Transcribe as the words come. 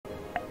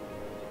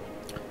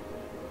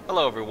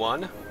Hello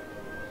everyone,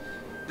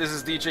 this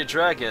is DJ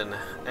Dragon,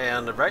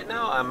 and right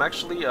now I'm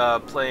actually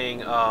playing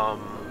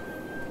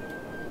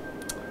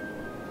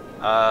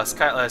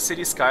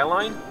City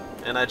Skyline,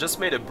 and I just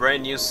made a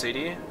brand new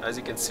city. As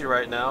you can see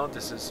right now,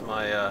 this is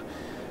my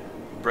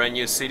brand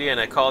new city, and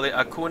I call it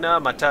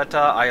Hakuna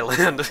Matata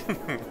Island.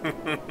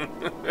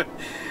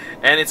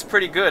 And it's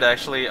pretty good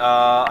actually.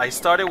 I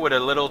started with a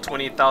little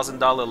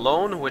 $20,000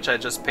 loan, which I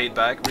just paid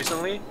back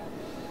recently.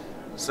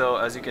 So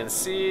as you can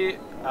see,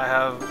 I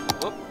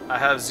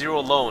have zero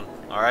loan.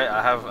 All right,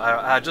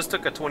 I just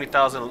took a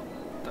 20,000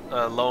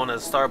 loan at the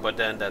start, but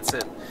then that's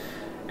it.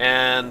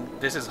 And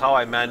this is how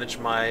I manage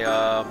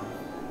my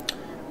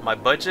my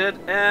budget,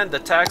 and the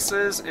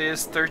taxes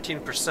is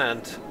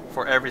 13%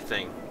 for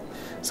everything.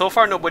 So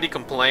far nobody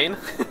complained,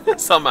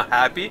 so I'm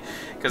happy,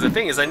 because the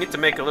thing is I need to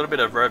make a little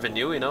bit of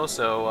revenue, you know.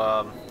 So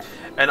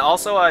and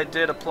also I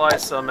did apply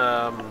some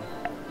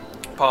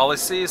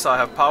policies. So I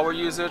have power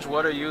usage,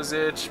 water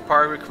usage,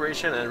 park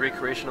recreation, and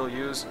recreational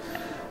use.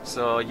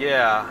 So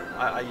yeah,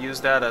 I use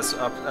that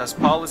as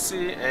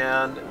policy,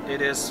 and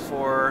it is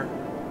for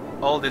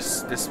all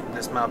this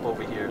map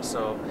over here.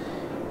 So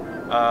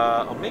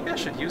or maybe I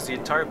should use the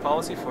entire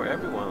policy for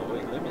everyone.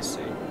 Wait, let me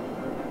see.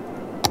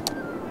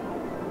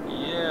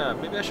 Yeah,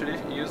 maybe I should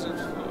use it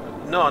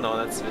for... No,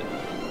 that's it.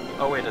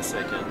 Oh, wait a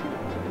second.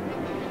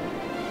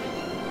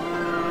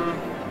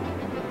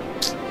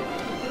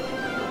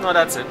 No,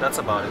 that's it. That's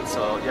about it.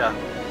 So, yeah.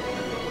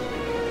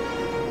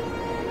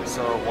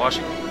 So,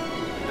 Washington.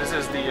 This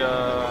is the,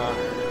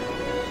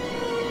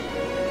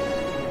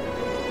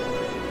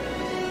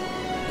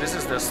 this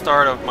is the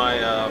start of my,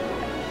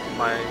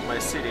 my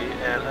city.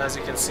 And as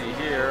you can see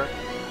here,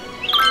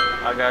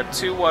 I got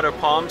 2 water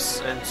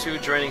pumps and 2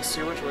 draining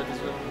sewage. What is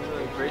it?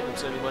 Great, I'm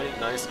saving money.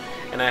 Nice.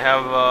 And I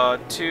have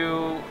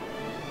 2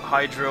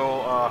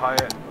 hydro,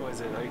 what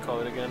is it? How do you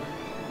call it again?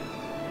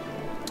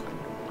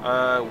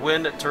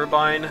 Wind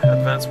turbine,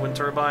 advanced wind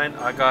turbine.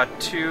 I got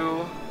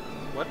 2.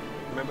 What?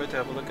 Remember to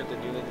have a look at the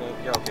new.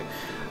 Yeah, okay.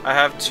 I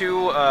have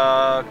 2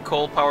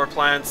 coal power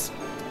plants,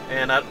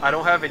 and I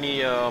don't have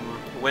any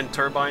wind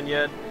turbine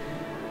yet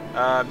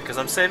because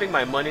I'm saving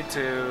my money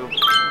to.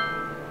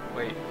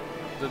 Wait.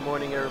 Good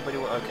morning, everybody.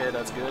 Okay,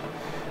 that's good.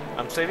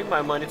 I'm saving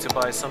my money to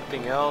buy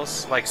something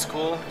else, like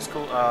school,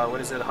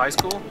 what is it, high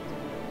school?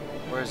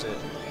 Where is it?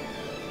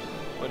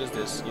 What is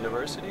this,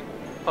 university?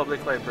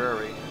 Public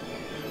library.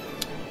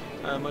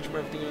 Much more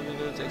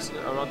everything takes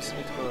around to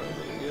speak for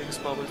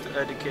public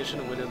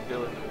education with a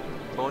bill.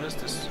 Bonus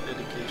to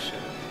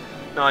education.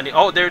 No, I need,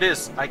 oh, there it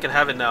is. I can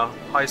have it now.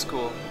 High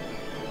school.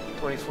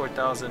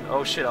 24,000.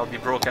 Oh shit, I'll be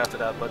broke after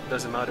that, but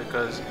doesn't matter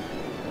because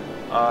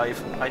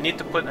if I need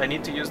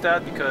to use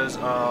that because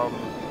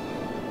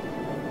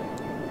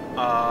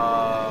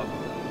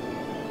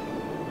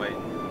wait.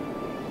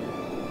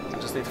 I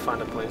just need to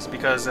find a place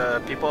because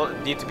people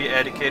need to be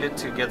educated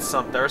to get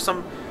some. There are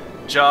some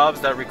jobs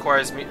that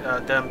requires me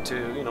them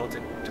to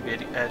to be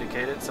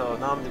educated. So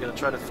now I'm gonna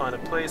try to find a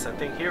place. I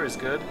think here is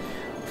good.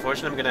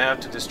 Unfortunately, I'm gonna have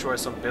to destroy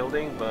some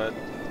building, but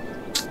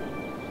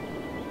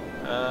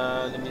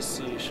let me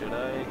see. Should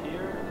I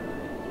here?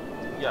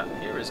 Yeah,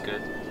 here is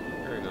good.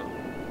 Here we go.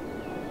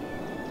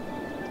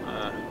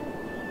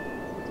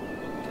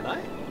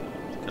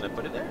 Can I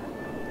put it there?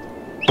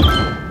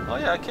 Oh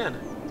yeah, I can.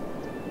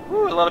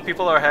 Woo, a lot of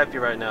people are happy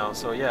right now.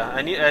 So yeah,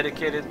 I need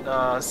educated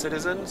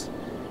citizens.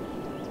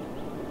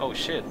 Oh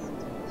shit,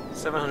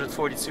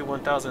 742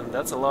 1,000.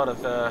 That's a lot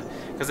of.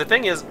 Because the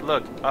thing is,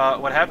 look,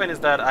 what happened is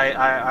that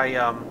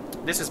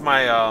this is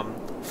my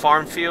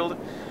farm field.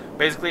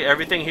 Basically,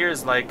 everything here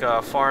is like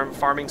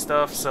farming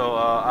stuff. So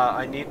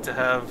I need to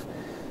have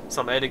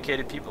some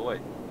educated people.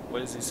 Wait.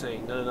 What is he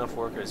saying? Not enough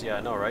workers. Yeah,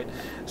 I know, right?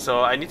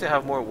 So I need to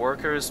have more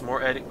workers,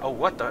 more oh,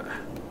 what the?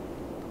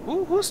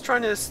 Who's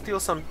trying to steal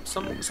some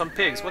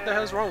pigs? What the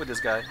hell is wrong with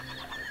this guy?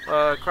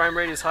 Crime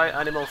rate is high.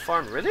 Animal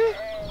farm. Really?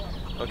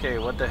 Okay,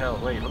 what the hell?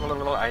 Wait,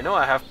 I know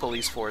I have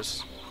police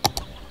force.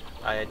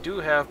 I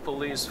do have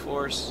police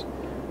force.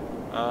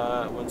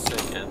 1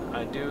 second.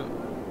 I do.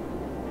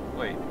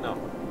 Wait, no.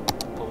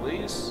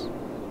 Police.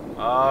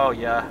 Oh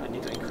yeah, I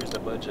need to increase the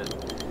budget.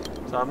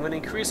 So I'm going to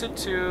increase it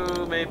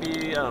to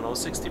maybe, I don't know,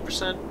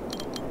 60%.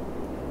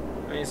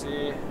 Let me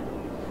see.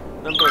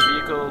 Number of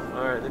vehicles.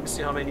 Alright, let me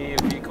see how many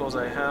vehicles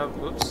I have.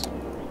 Oops.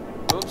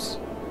 Oops.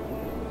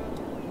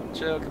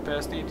 Jail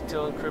capacity,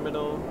 detail and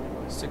criminal.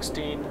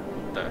 16.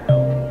 What the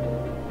hell?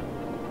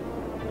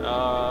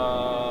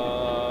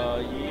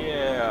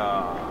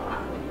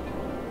 Yeah.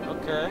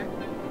 Okay.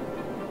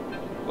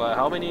 Well,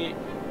 how many?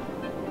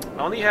 I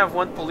only have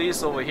 1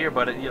 police over here,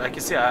 but like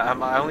you see,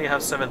 I only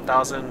have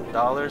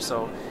 $7,000,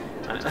 so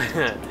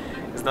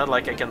it's not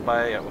like I can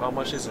buy. How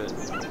much is it?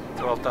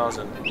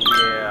 12,000.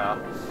 Yeah.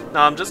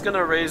 Now I'm just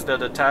gonna raise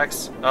the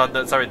tax.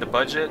 The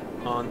budget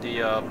on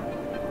the.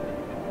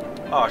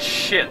 Oh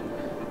shit.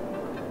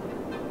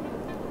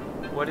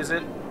 What is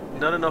it?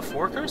 Not enough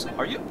workers?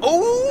 Are you?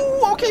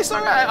 Oh, okay.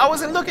 Sorry, I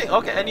wasn't looking.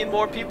 Okay, I need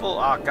more people.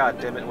 Ah, oh, god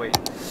damn it. Wait.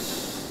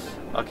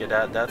 Okay,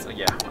 that's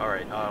yeah. All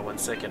right. 1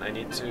 second. I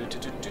need to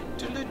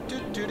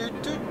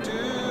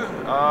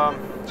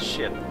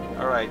Shit.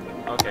 Alright,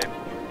 okay.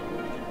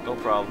 No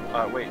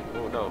problem. Wait,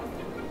 oh no.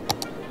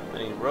 I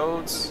need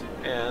roads,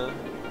 and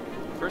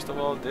first of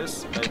all,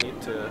 this, I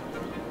need to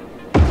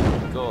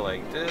go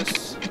like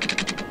this,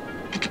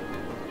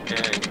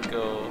 and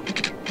go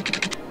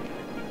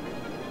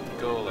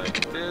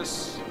like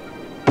this.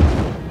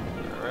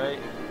 Alright.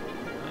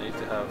 I need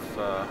to have,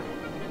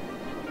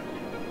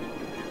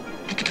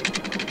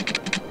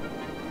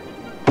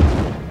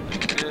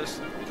 like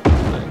this,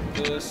 like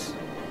this.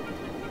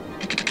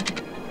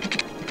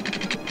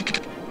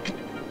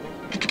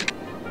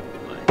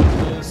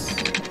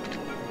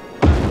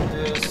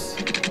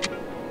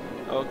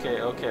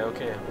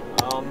 Okay.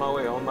 On my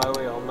way.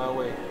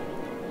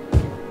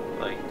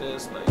 Like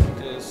this, like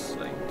this,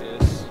 like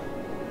this.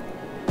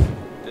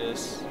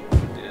 This.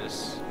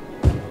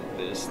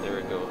 There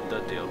we go.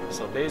 Done deal.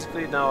 So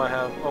basically now I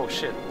have. Oh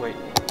shit! Wait.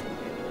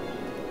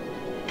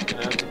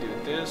 I have to do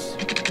this.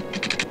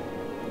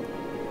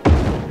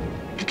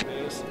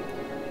 This.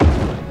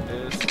 Like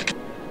this.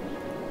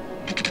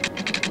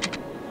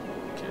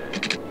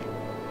 Okay.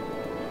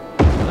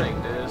 Like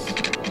this.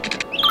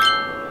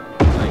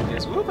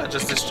 Whoop, I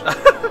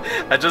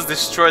just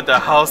destroyed the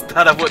house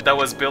that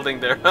was building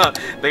there.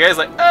 The guy's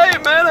like, "Hey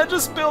man, I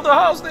just built a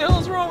house. The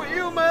hell's wrong with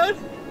you, man?"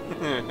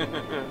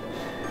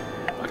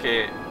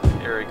 Okay,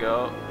 here we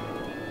go.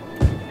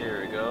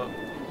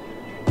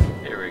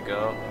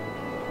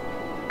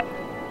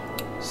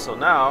 So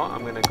now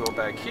I'm gonna go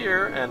back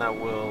here and I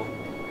will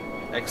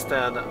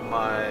extend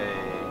my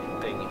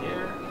thing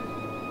here.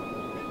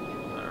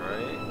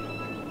 Alright.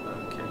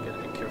 Okay,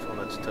 gotta be careful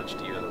not to touch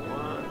the other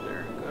one.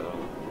 There we go.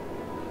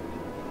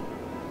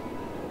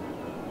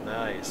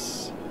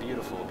 Nice.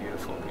 Beautiful.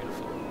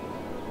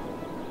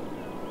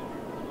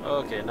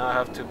 Okay, now I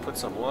have to put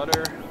some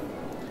water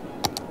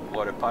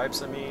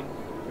pipes, I mean.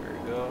 There we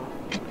go.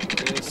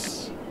 Like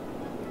this.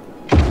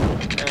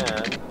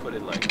 And put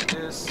it like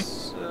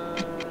this.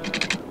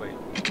 Wait.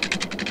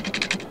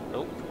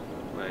 Nope.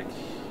 Like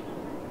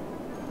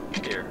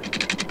here.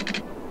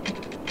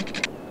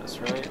 That's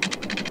right.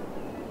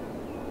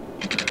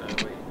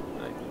 Wait.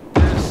 Like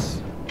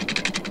this.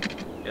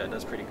 Yeah,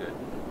 that's pretty good.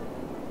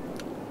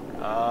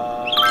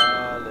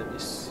 Let me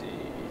see.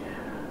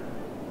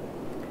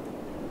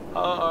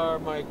 How are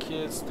my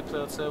kids to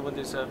play outside when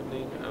this is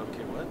happening?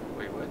 Okay, what?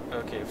 Wait, what?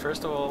 Okay,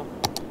 first of all,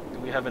 do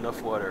we have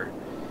enough water?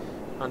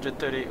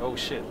 130. Oh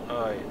shit.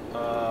 Alright.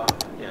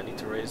 Yeah, I need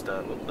to raise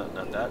the.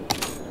 Not that.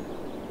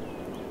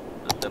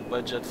 The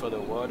budget for the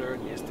water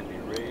needs to be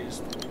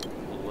raised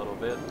a little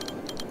bit.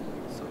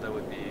 So that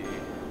would be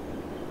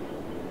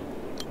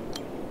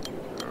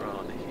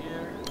around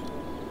here.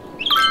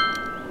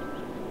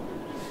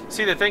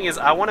 See, the thing is,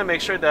 I want to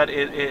make sure that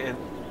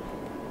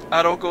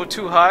I don't go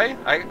too high.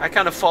 I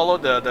kind of follow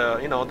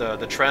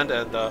the trend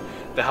and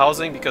the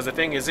housing, because the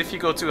thing is, if you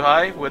go too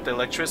high with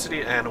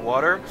electricity and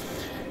water,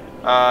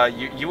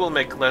 you will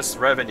make less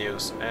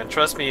revenues. And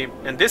trust me,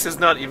 and this is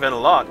not even a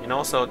lot,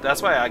 so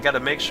that's why I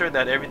gotta make sure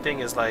that everything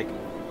is like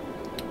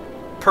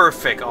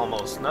perfect,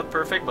 almost not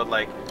perfect, but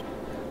like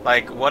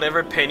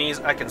whatever pennies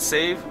I can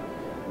save,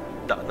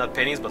 not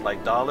pennies but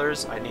like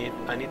dollars, I need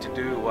to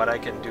do what I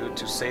can do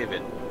to save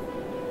it,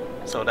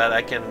 so that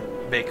I can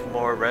make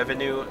more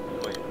revenue.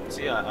 Wait,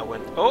 see, I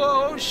went,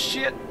 oh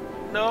shit,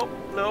 no,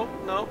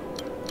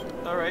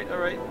 alright,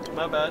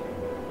 my bad.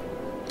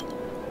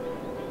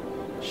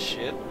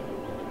 Shit.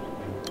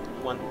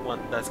 One,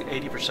 that's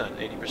 80%.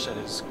 80%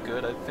 is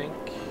good, I think.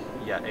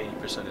 Yeah,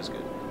 80% is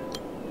good.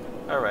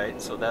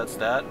 Alright, so that's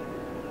that.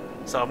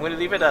 So I'm gonna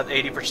leave it at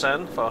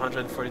 80% for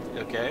 140.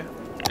 Okay.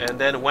 And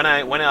then when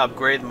I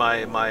upgrade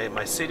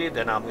my city,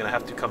 then I'm gonna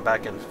have to come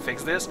back and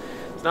fix this.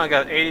 So now I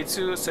got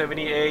 82,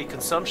 78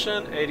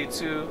 consumption,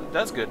 82.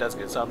 That's good.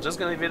 So I'm just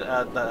gonna leave it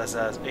at as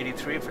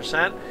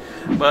 83%.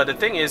 But the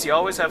thing is, you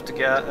always have to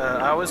get.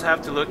 I always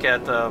have to look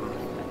at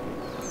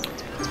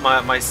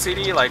my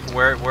city, like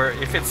where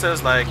if it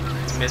says like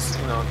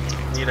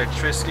need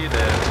electricity,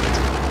 then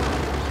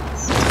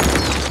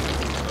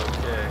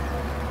okay.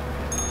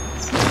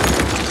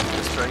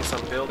 Destroying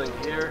some building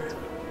here.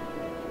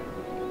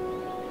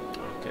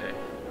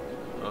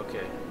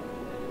 Okay.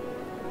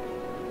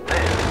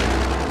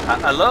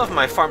 Man, I love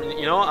my farm.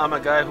 I'm a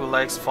guy who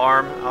likes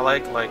farm. I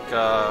like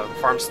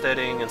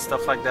farmsteading and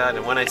stuff like that.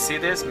 And when I see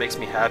this, it makes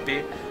me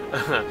happy.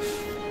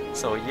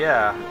 So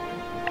yeah,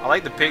 I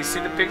like the pigs. See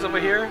the pigs over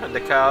here and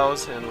the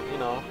cows, and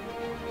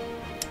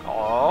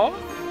Oh,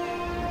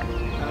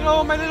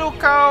 hello, my little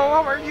cow.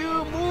 How are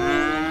you?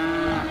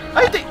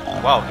 I think.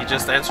 Wow, he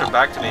just answered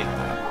back to me.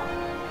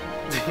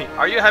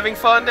 Are you having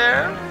fun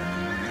there?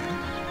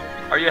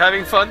 Are you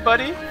having fun,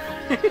 buddy?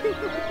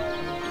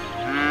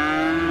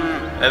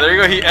 And there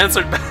you go, he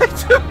answered back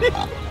to me.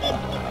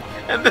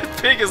 And the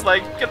pig is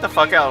like, get the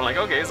fuck out. I'm like,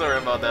 okay, sorry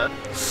about that.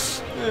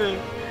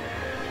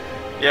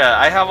 Yeah,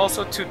 I have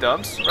also 2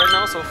 dumps right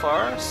now so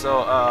far.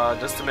 So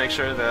just to make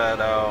sure that,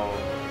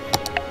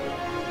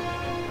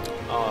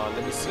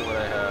 let me see what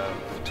I have.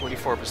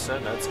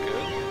 24%, that's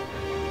good.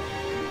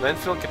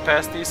 Landfill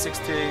capacity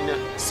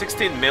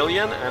 16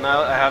 million, and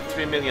I have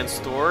 3 million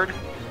stored.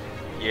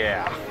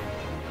 Yeah.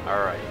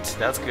 Alright,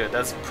 that's good.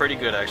 That's pretty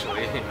good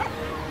actually.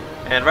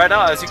 And right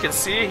now, as you can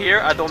see here,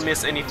 I don't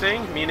miss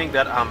anything, meaning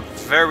that I'm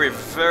very,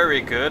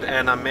 very good,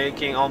 and I'm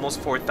making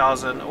almost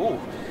 4,000. Ooh,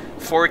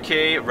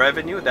 4K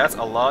revenue. That's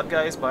a lot,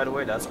 guys. By the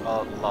way, that's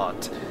a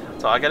lot.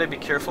 So I gotta be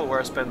careful where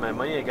I spend my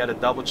money. I gotta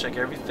double check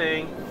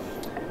everything.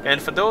 And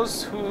for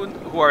those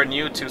who are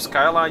new to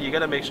Skyline, you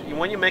gotta make sure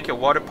when you make a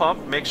water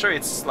pump, make sure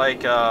it's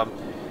like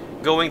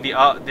going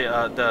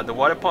the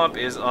water pump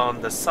is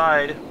on the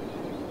side,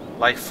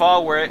 like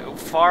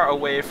far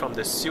away from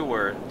the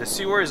sewer. The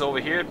sewer is over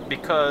here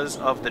because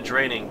of the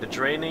draining. The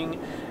draining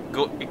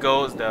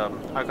goes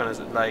how can I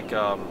say, like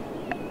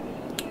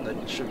let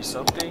me show you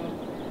something,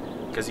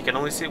 because you can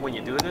only see it when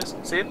you do this.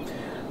 See,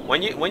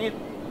 when you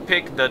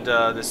pick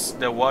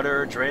the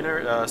water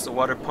drainer, the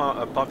water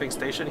pumping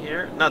station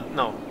here.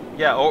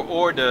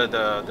 Or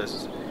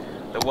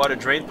the water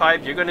drain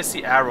pipe. You're gonna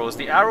see arrows.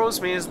 The arrows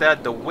means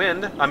that the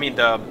wind, I mean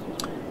the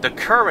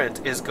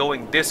current is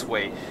going this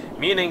way,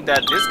 meaning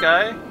that this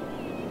guy.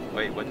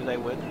 Wait, what did I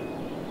win?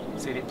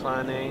 City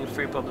planning,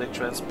 free public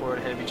transport,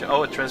 heavy.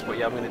 Transport.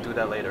 Yeah, I'm gonna do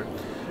that later.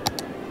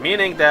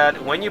 Meaning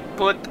that when you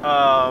put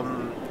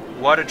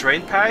water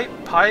drain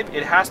pipe,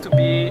 it has to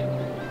be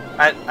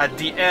at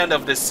the end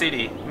of the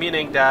city,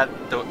 meaning that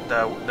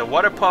the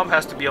water pump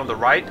has to be on the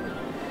right,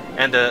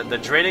 and the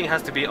draining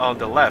has to be on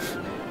the left,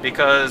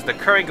 because the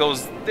current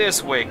goes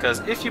this way. Because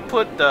if you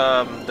put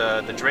the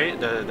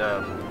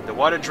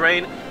water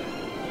drain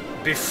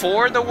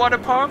before the water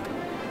pump,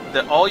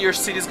 all your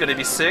city is gonna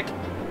be sick.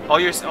 All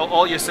your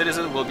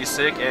citizens will be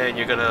sick, and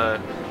you're gonna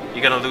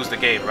lose the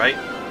game, right?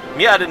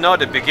 Me, I didn't know at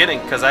the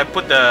beginning, because I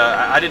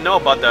didn't know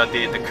about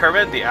the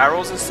current, the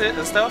arrows and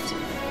stuff.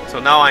 So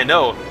now I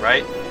know,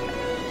 right?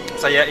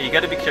 So yeah, you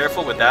gotta be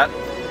careful with that.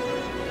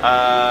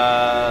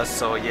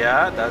 So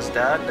yeah, that's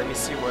that. Let me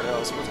see what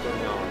else was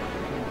going on.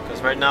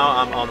 Because right now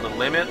I'm on the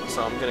limit,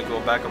 so I'm gonna go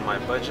back on my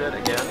budget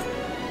again.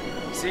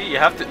 See, you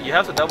have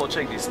to double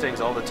check these things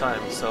all the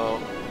time. So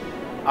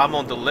I'm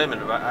on the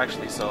limit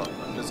actually, so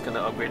I'm just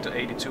gonna upgrade to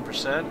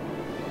 82%.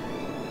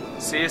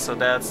 See, so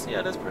that's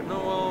pretty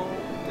normal.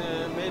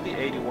 Maybe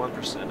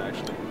 81%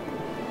 actually.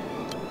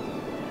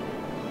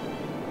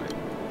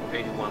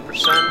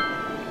 81%.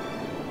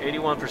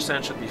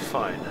 81% should be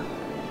fine.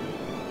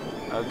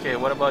 Okay,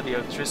 what about the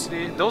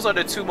electricity? Those are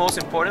the two most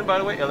important, by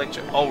the way.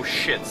 Oh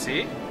shit!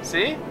 See?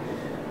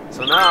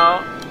 So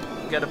now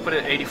you gotta put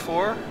it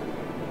 84.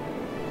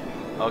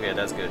 Okay,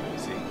 that's good.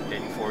 See,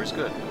 84 is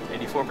good.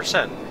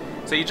 84%.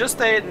 So you just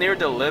stay near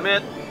the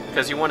limit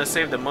because you want to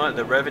save the money.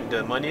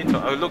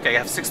 Oh look, I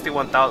have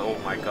 61,000. Oh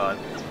my god,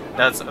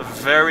 that's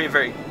very,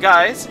 very.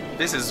 Guys,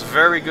 this is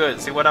very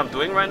good. See what I'm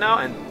doing right now?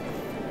 And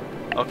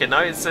okay, now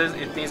it says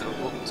it needs.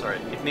 Oh, sorry,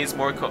 it needs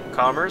more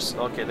commerce.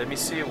 Okay, let me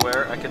see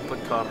where I can put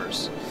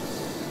commerce.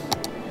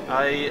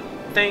 I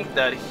think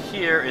that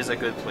here is a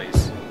good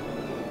place.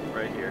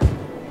 Right here.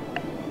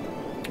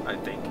 I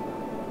think.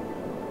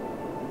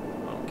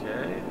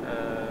 Okay.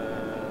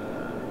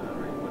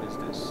 Wait, what is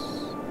this?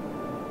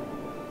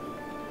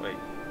 Wait.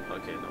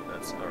 Okay, no,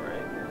 that's all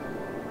right.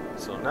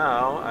 So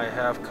now I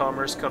have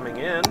commerce coming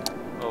in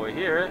over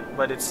here,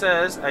 but it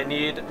says I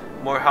need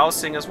more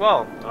housing as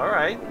well.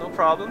 Alright, no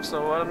problem.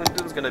 So what I'm going to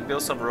do is going to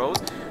build some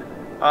roads.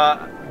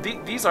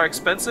 These are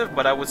expensive,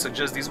 but I would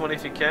suggest these one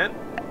if you can,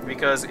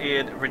 because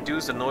it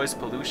reduces the noise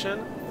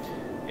pollution,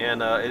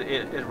 and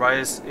it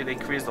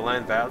increases the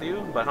land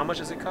value. But how much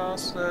does it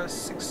cost?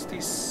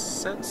 60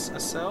 cents a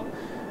cell.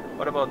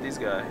 What about these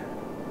guys?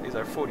 These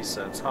are 40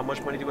 cents. How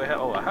much money do I have?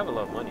 Oh, I have a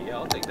lot of money. Yeah,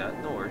 I'll take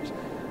that. No worries.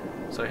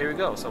 So here we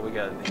go. So we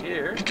got it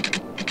here.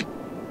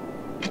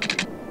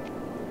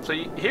 So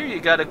here you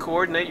gotta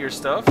coordinate your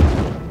stuff.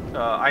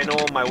 I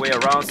know my way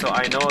around, so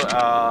I know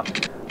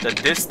the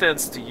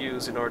distance to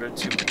use in order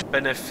to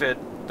benefit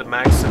the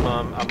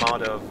maximum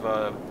amount of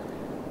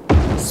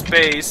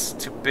space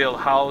to build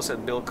house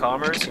and build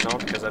commerce, you know,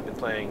 because I've been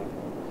playing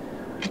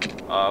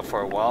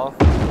for a while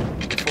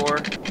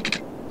before.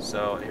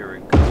 So here we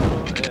go,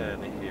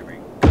 and here we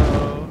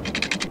go.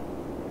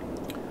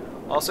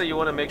 Also, you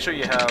want to make sure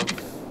you have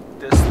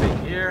this thing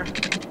here,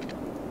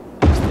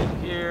 this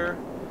thing here.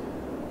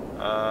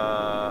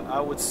 I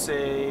would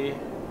say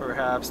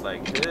perhaps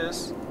like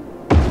this,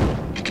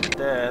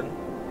 then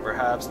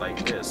perhaps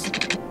like this.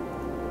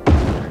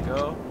 There we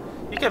go.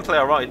 You can play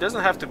around. It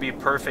doesn't have to be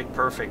perfect,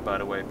 by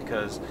the way,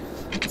 because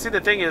see, the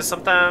thing is,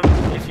 sometimes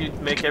if you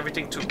make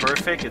everything too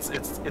perfect,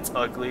 it's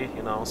ugly,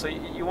 you know. So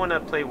you want to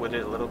play with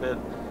it a little bit.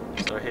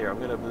 So here, I'm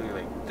gonna do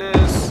like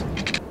this.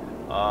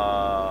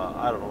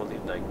 I don't know,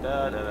 leave like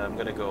that, and I'm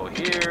gonna go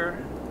here,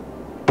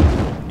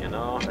 you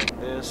know, like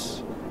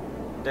this.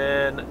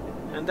 Then.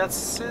 And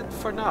that's it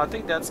for now. I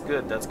think that's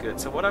good. That's good.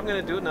 So what I'm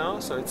gonna do now?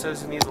 So it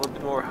says it needs a little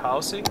bit more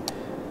housing.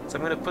 So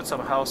I'm gonna put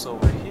some house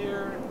over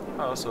here,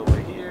 house over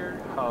here,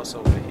 house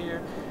over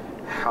here,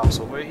 house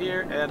over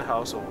here, and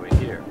house over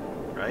here.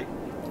 Right?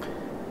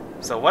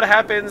 So what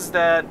happens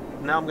that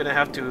now I'm gonna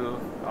have to?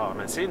 Oh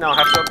man, see, now I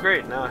have to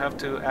upgrade. Now I have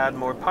to add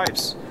more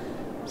pipes.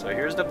 So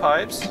here's the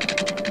pipes.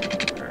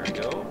 There we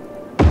go.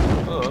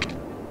 Boom.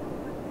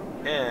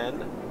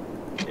 and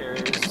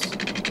here's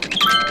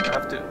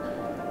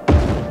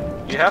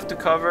you have to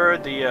cover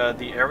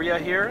the area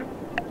here,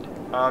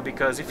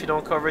 because if you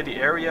don't cover the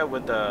area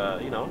with the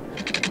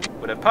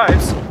with the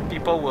pipes,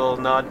 people will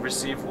not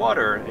receive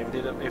water.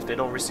 If they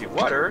don't receive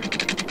water,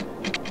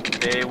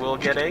 they will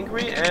get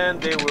angry and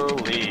they will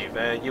leave,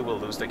 and you will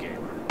lose the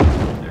game.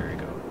 There you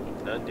go,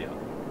 done deal.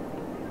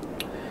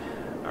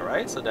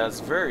 Alright, so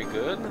that's very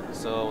good.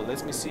 So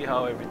let me see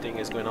how everything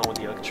is going on with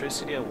the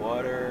electricity and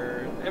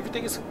water.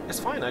 Everything is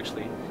fine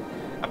actually.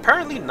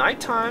 Apparently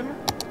nighttime,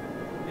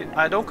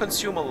 I don't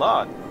consume a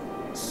lot.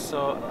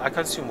 So I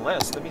consume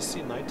less. Let me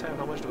see nighttime,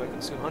 how much do I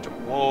consume? 100.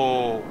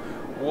 Whoa.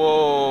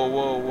 Whoa,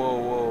 whoa, whoa,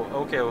 whoa.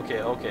 Okay,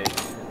 okay, okay.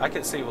 I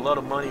can save a lot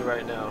of money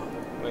right now.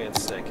 Wait a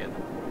second.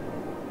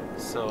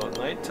 So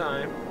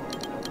nighttime,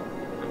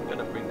 I'm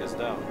gonna bring this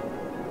down.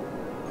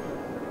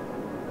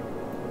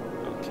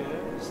 Okay,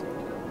 so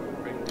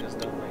bring this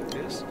down like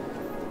this.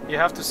 You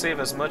have to save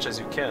as much as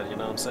you can, you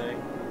know what I'm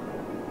saying?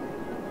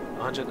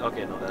 100,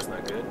 okay, no, that's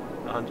not good.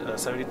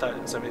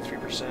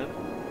 73%.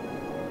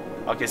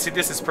 Okay, see,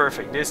 this is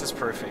perfect. This is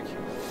perfect.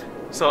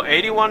 So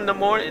 81 in the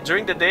morning,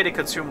 during the day they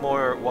consume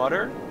more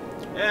water,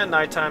 and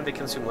nighttime they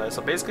consume less.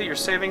 So basically you're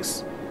saving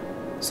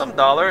some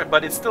dollar,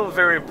 but it's still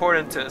very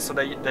important so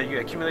that you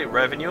accumulate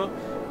revenue,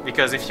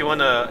 because if you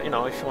wanna,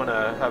 if you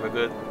wanna have a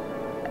good,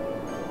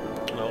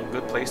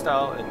 good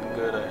playstyle and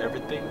good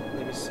everything.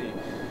 Let me see.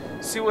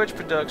 Sewage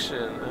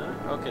production.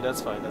 Okay,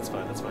 that's fine. That's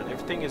fine. That's fine.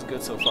 Everything is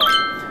good so far.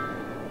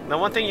 Now,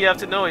 one thing you have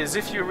to know is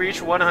if you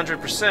reach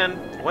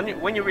 100%, when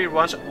you reach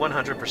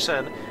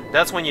 100%,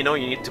 that's when you know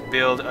you need to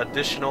build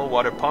additional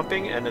water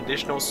pumping and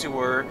additional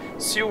sewer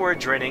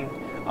draining,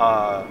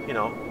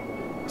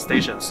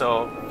 stations.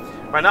 So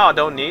right now I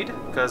don't need,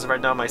 because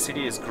right now my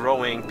city is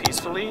growing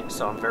peacefully,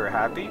 so I'm very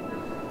happy.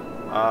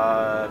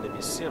 Let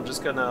me see. I'm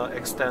just gonna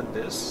extend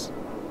this.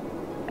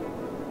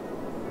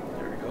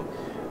 There we go.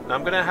 Now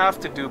I'm gonna have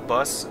to do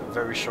bus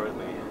very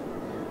shortly.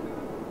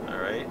 All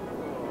right.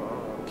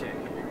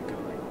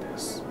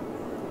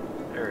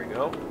 There we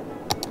go.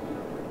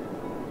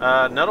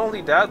 Not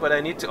only that, but I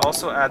need to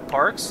also add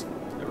parks.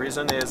 The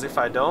reason is if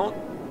I don't,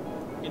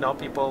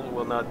 people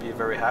will not be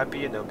very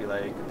happy, and they'll be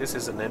like, this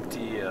is an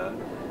empty,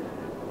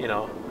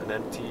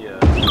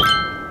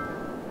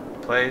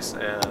 place.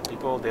 And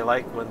people, they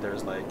like when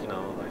there's like,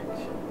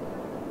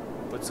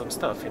 put some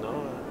stuff,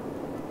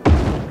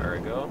 There we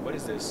go. What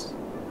is this?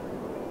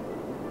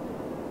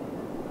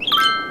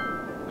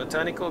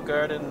 Botanical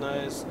garden,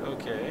 nice.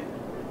 Okay.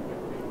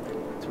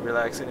 To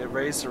relax in it,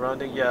 raise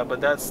surrounding, yeah, but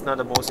that's not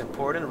the most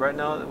important right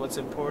now. What's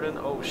important?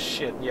 Oh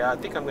shit, yeah, I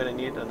think I'm gonna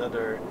need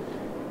another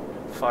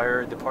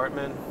fire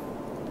department,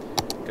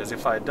 because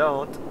if I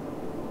don't,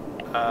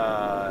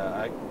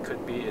 I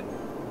could be in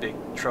big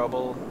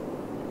trouble.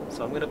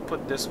 So I'm gonna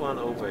put this one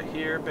over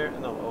here,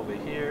 no, over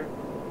here,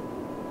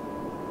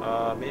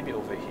 maybe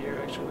over here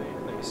actually.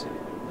 Let me see,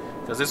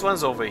 because this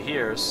one's over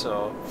here,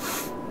 so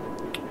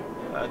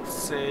I'd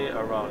say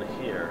around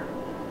here.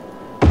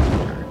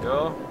 There we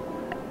go.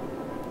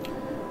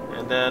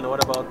 And then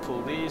what about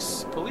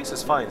police? Police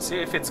is fine. See,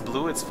 if it's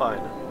blue, it's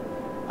fine.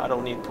 I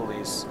don't need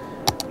police.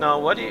 Now,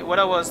 what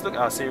I was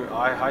looking, see,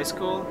 high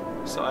school.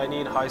 So I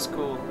need high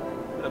school.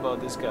 What about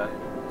this guy?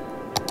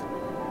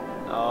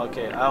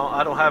 Okay,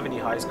 I don't have any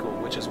high school,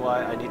 which is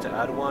why I need to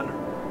add one.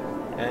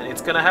 And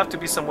it's gonna have to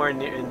be somewhere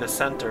near in the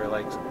center,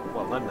 like,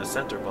 well, not in the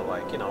center, but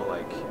like,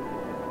 like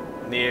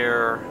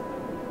near,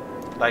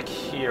 like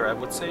here. I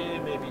would say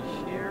maybe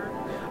here.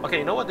 Okay,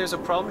 you know what? There's a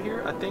problem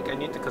here. I think I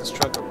need to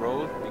construct a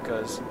road,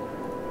 because,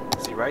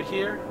 see, right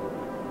here,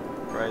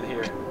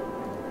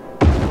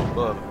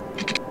 boom.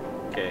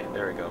 Okay,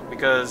 there we go.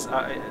 Because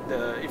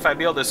if I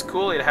build a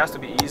school, it has to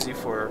be easy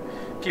for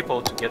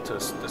people to get to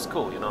the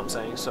school. You know what I'm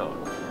saying? So,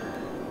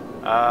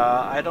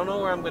 I don't know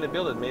where I'm gonna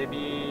build it.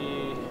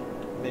 Maybe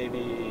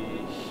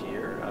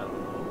here. I don't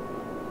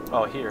know.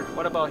 Oh, here.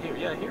 What about here?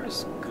 Yeah, here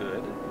is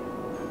good.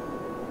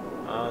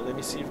 Let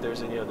me see if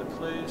there's any other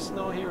place.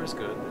 No, here is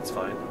good. It's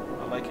fine.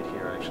 I like it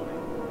here, actually.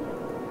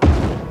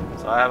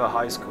 So I have a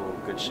high school.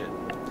 Good shit.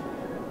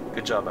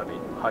 Good job, I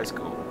mean. High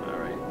school.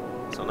 Alright.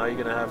 So now you're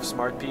gonna have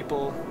smart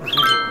people.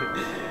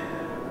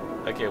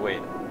 Okay,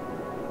 wait.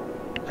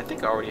 I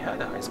think I already had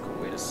a high school.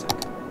 Wait a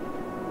second.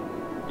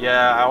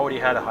 Yeah, I already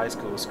had a high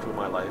school. Screw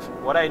my life.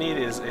 What I need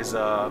is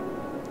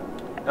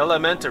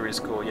elementary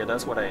school. Yeah,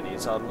 that's what I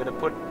need. So I'm gonna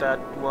put that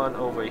one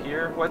over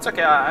here. Well, it's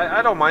okay.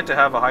 I don't mind to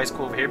have a high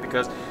school over here,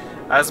 because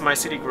as my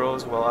city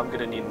grows, well, I'm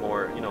gonna need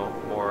more,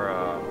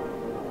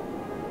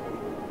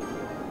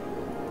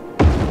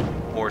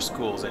 more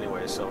schools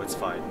anyway, so it's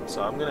fine.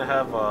 So I'm gonna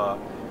have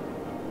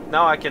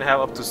now I can have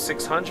up to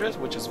 600,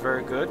 which is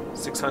very good.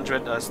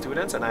 600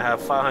 students, and I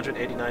have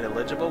 589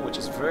 eligible, which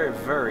is very,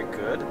 very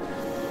good.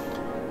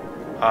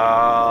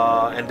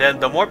 And then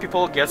the more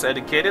people gets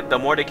educated, the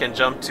more they can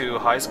jump to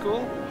high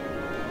school.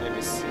 Let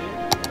me see.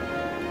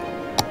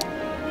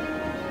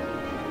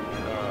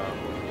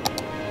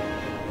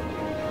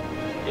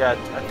 Yeah,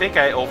 I think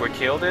I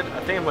overkilled it. I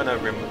think I'm gonna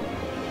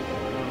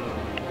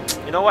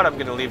you know what? I'm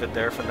gonna leave it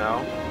there for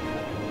now.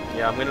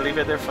 Yeah, I'm gonna leave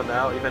it there for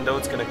now, even though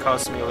it's gonna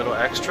cost me a little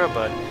extra,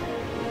 but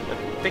the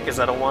thing is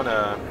I don't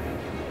wanna...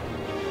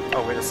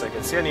 Oh, wait a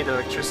second. See, I need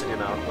electricity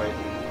now. Wait.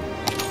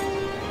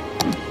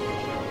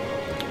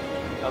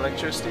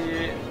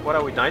 Electricity... What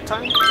are we,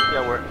 nighttime?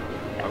 Yeah, we're...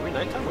 Are we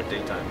nighttime or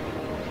daytime?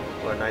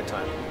 We're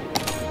nighttime.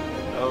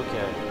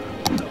 Okay.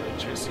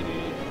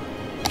 Electricity...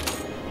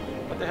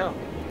 What the hell?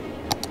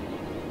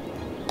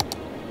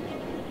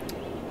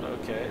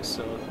 Okay,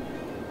 so...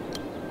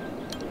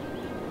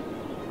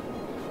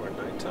 For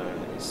nighttime,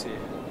 let me see.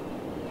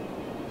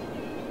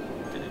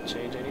 Did it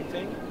change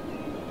anything?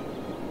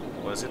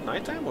 Was it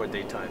nighttime or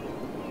daytime?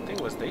 I think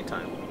it was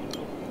daytime.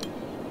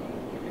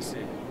 Let me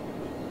see.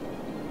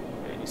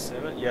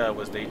 87? Yeah, it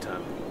was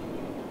daytime.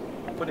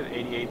 I put it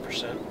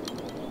 88%.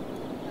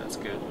 That's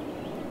good.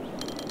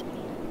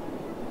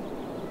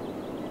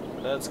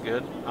 That's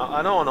good.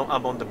 I know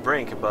I'm on the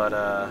brink, but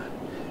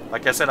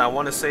like I said, I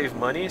want to save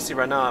money. See,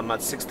 right now I'm at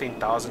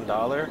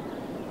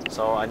 $16,000,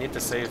 so I need to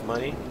save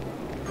money.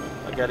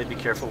 I gotta be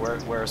careful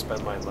where I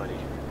spend my money.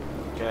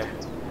 Okay.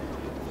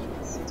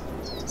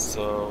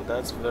 So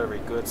that's very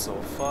good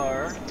so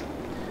far.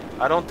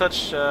 I don't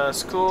touch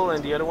school,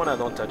 and the other one I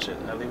don't touch it.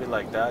 I leave it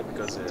like that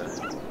because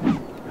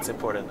it's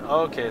important.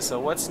 Okay, so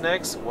what's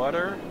next?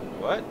 Water?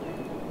 What?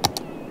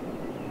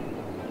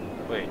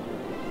 Wait.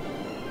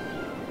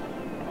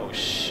 Oh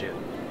shit.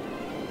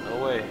 No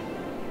way.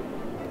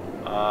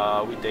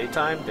 We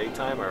daytime?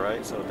 Daytime,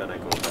 alright. So then I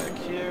go back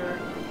here.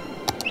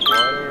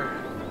 Water.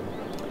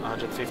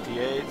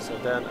 158. So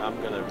then I'm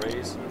gonna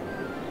raise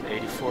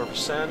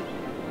 84%.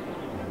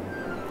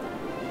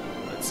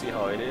 Let's see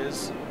how it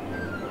is.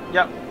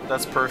 Yep,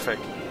 that's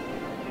perfect.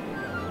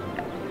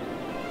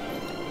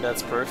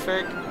 That's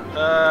perfect.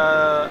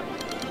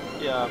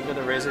 Yeah, I'm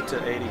gonna raise it to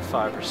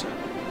 85%.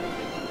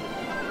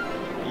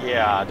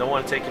 Yeah, I don't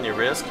want to take any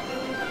risk,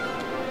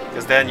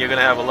 because then you're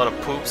gonna have a lot of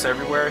poops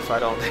everywhere if I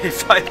don't.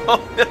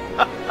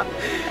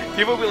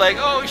 People will be like,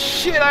 "Oh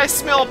shit, I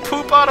smell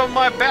poop out of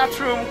my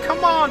bathroom."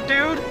 Come on,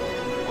 dude.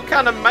 What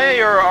kind of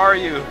mayor are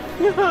you?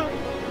 You know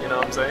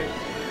what I'm saying?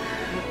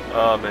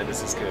 Oh man,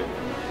 this is good.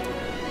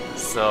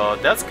 So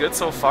that's good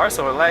so far.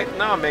 So like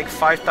now make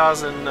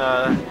 5,000.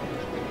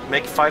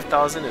 Make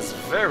 5,000 is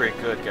very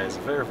good, guys.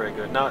 Very, very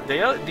good. Now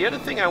the other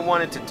thing I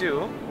wanted to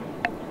do.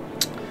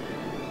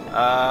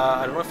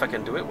 I don't know if I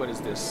can do it. What is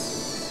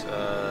this?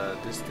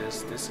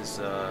 This is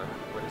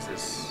what is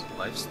this?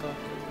 Livestock?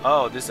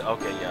 Oh, this.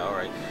 Okay, yeah, all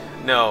right.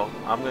 No,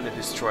 I'm gonna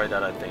destroy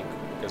that. I think,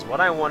 because what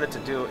I wanted to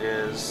do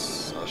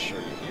is, I'll show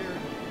you here.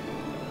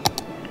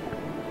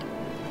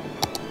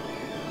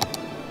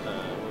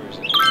 Where is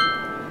it?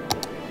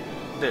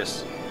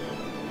 This.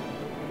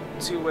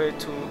 Two-way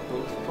to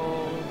booth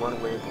pole,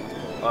 one-way booth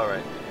pole. All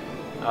right.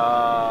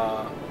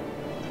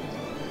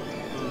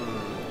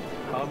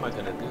 How am I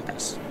gonna do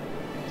this?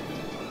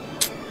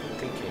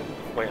 Thinking.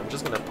 Wait, I'm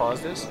just gonna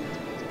pause this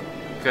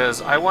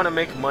because I want to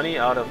make money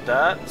out of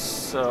that.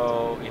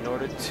 So in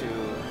order to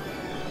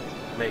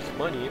make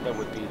money, that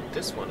would be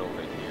this one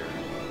over here.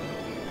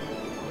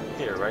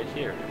 Here, right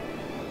here.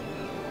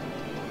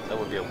 That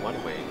would be a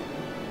one-way.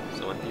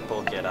 So when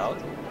people get out.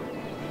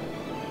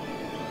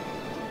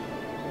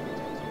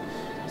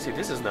 See,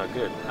 this is not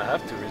good. I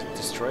have to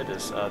destroy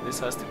this. This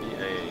has to be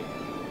a...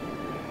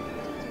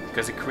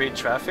 Because it creates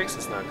traffic, so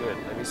it's not good.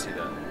 Let me see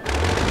that.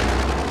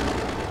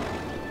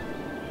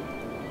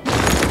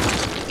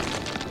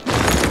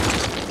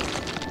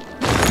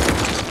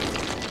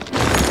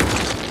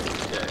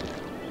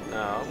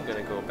 I'm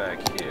gonna go back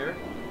here,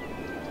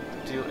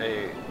 do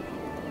a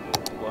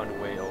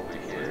one-way over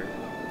here.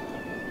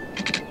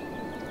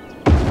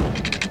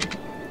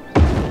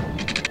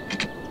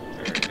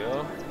 There we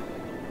go.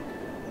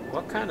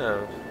 What kind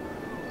of...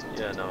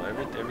 Yeah, no,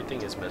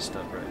 everything is messed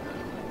up right now.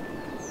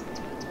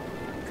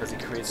 Because it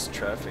creates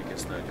traffic,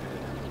 it's not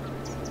good.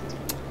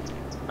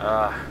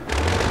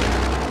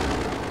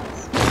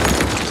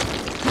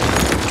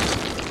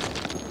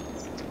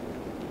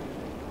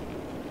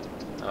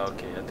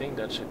 Okay, I think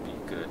that should be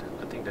good.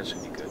 I think that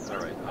should be good.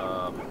 Alright,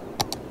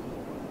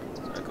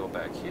 so I go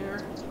back here.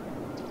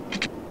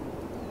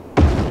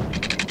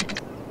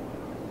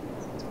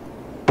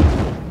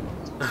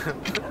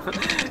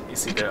 You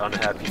see their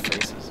unhappy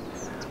faces.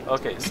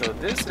 Okay, so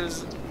this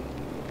is...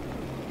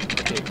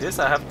 Okay, this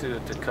I have to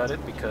cut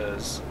it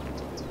because...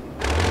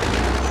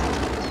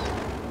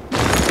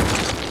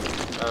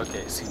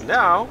 Okay, see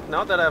now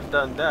that I've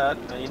done that,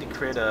 I need to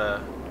create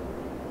a...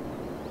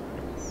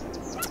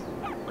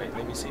 Wait,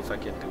 let me see if I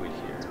can do it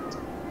here.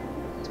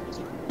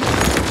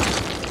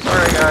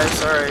 Sorry guys,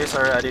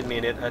 sorry, I didn't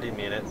mean it,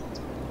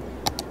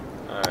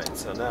 Alright,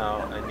 so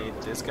now I need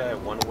this guy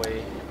one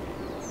way.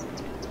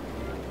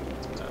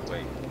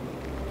 Wait.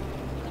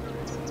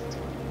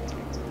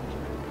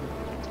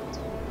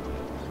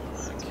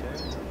 Okay,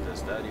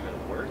 does that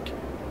even work?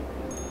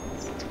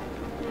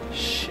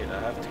 Shit, I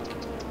have to...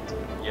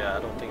 Yeah, I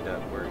don't think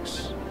that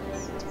works.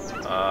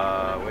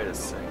 Wait a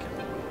second.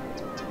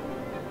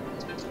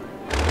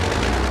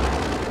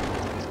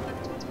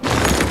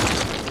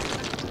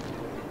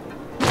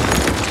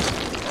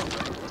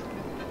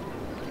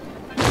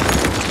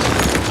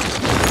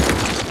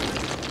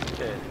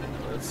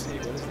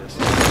 what is this?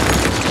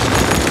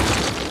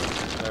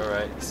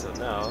 Alright, so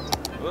now,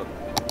 whoop,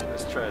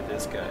 let's try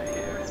this guy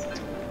here.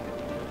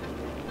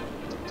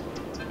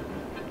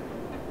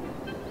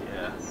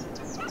 Yeah.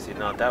 See,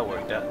 now that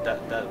worked.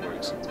 That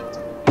works.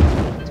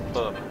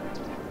 Boom.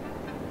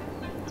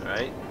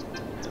 Alright.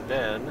 And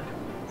then,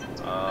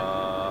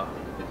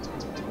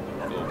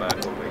 go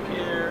back over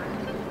here.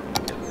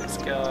 Get this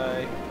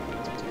guy.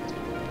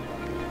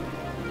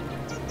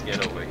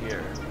 Get over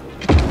here.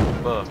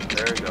 Boom.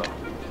 There we go.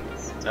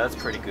 That's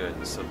pretty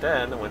good. So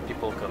then, when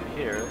people come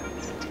here,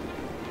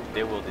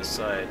 they will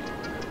decide.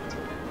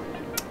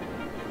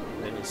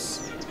 Let me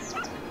see.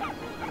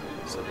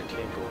 So they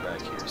can't go back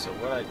here. So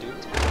what I do?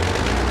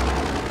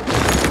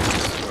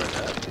 Destroy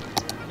that.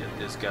 Get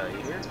this guy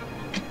here.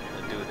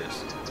 And do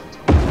this.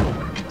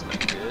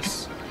 Like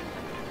this.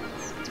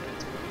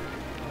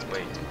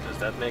 Wait, does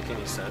that make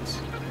any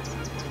sense?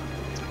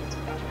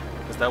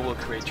 Because that will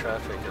create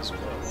traffic as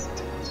well.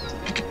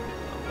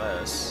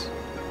 Unless...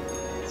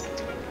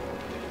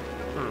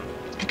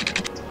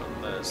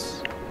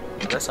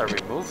 Unless I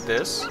remove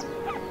this.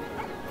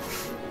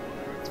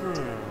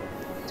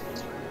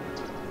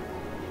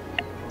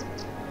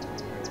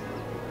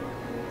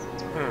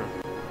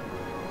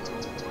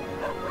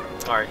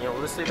 Alright, you know,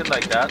 let's leave it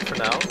like that for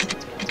now.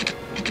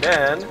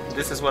 Then,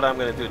 this is what I'm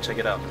gonna do, check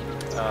it out.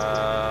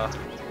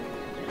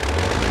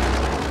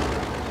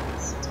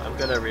 I'm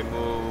gonna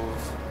remove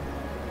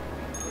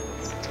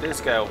this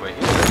guy over here.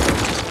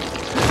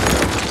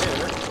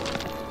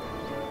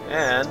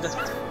 And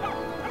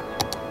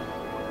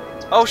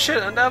oh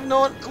shit, and I've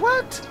known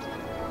what?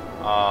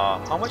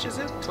 How much is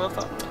it?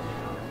 12,000.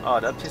 Oh,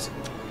 that piece.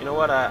 You know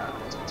what?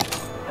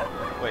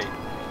 Wait.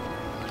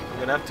 I'm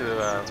gonna have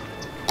to.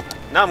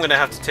 Now I'm gonna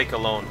have to take a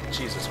loan.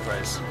 Jesus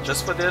Christ!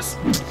 Just for this?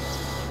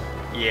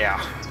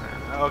 Yeah.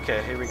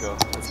 Okay, here we go.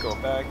 Let's go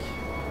back.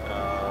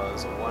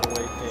 There's a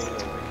one-way thing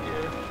over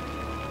here.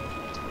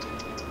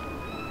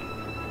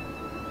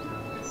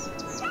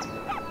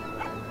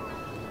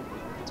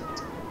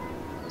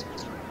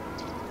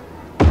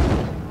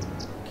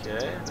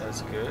 Okay,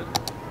 that's good.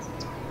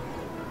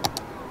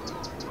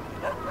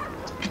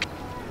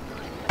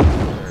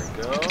 There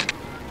we go.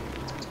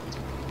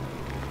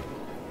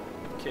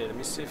 Okay, let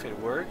me see if it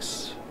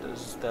works.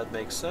 Does that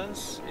make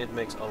sense? It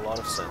makes a lot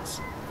of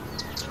sense.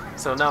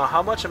 So now,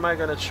 how much am I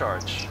gonna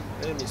charge?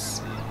 Let me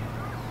see.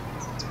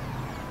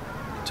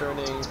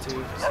 Turning to...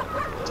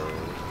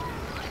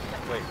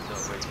 wait, no,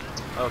 wait.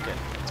 Okay.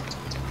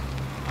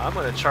 I'm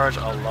gonna charge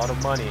a lot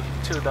of money.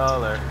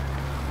 $2.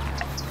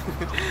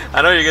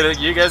 I know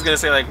you guys gonna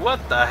say like,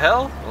 what the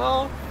hell?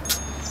 Well,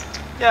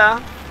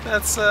 yeah,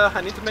 that's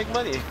I need to make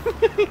money.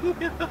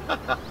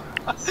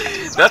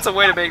 That's a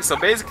way to make. So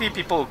basically,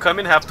 people who come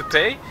in have to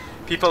pay.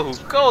 People who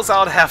goes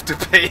out have to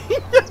pay.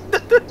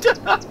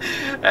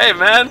 Hey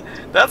man,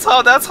 that's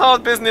how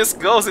business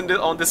goes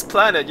on this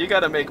planet. You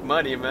gotta make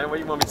money, man. What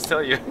do you want me to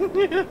tell you?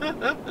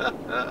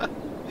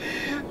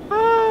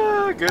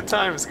 Good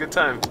times, good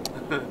times.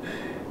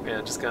 Yeah,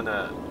 I'm just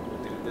gonna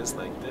do this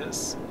like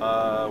this.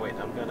 Wait,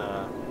 I'm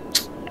gonna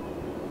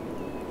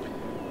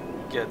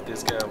get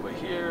this guy over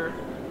here.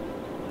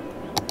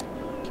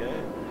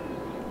 Okay,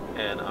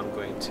 and I'm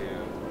going to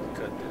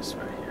cut this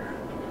right here.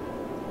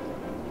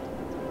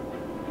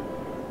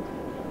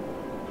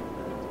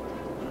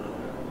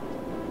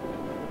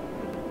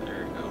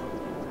 There you go.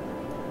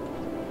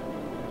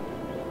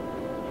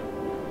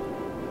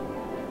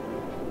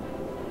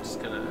 Just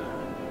gonna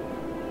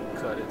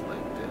cut it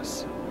like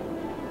this.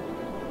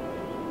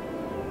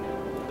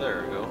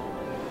 There we go.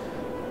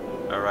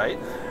 Alright.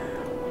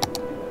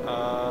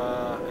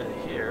 And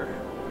here.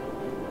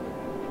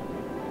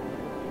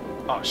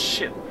 Oh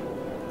shit.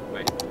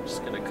 Wait, I'm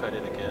just gonna cut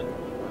it again.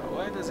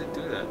 Why does it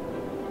do that?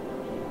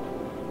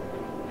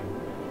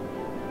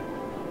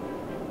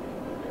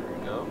 There we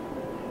go.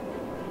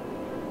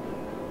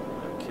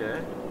 Okay.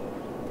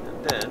 And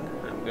then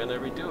I'm gonna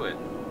redo it.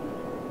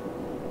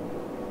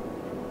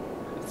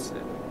 That's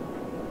it.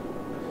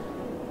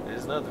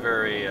 It's not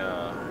very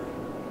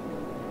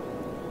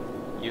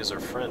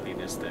user-friendly,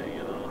 this thing,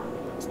 you know.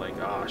 It's like,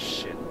 ah,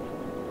 shit.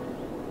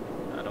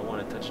 I don't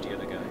want to touch the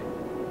other guy.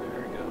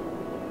 There we go.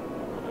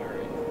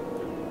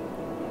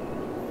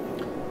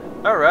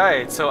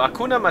 Alright, so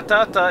Hakuna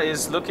Matata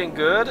is looking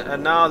good,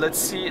 and now let's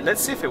see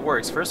if it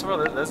works. First of all,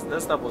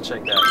 let's double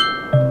check that.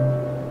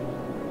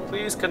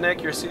 Please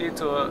connect your city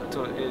to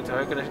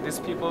how connect these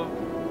people.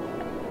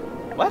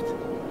 What?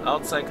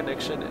 Outside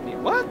connection.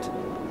 What?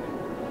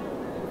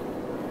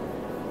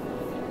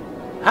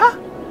 Huh?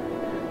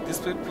 These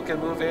people can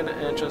move in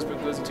and transport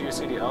goods into your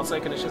city.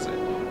 Outside connections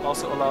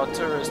also allow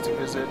tourists to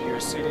visit your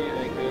city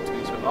and go to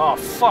these. Oh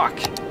fuck!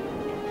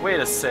 Wait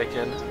a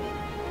second.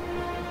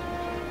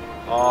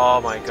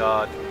 Oh my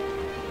god.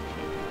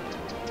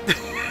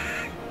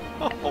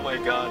 Oh my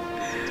god.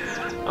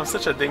 I'm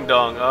such a ding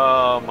dong.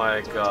 Oh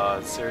my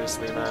god.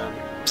 Seriously, man.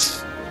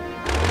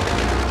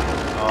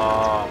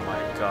 Oh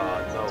my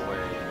god. No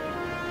way.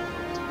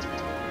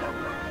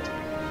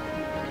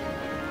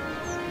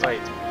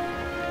 Wait.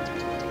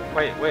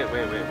 Wait.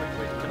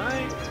 Can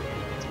I?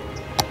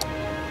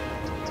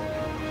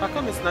 How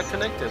come it's not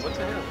connected? What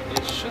the hell?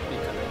 It should be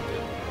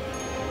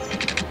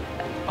connected.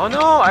 Oh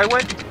no, I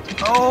went...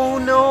 Oh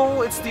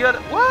no, it's the other...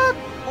 What?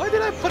 Why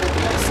did I put it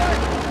the other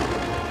side?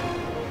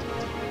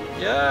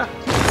 Yeah,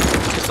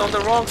 it's on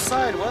the wrong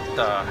side. What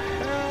the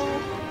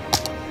hell?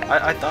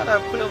 I thought I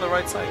put it on the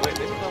right side. Wait,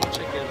 let me double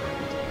check it.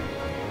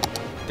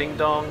 Ding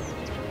dong.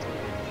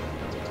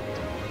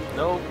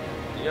 Nope,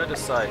 the other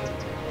side.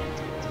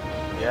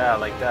 Yeah,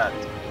 like that.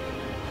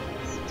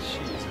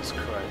 Jesus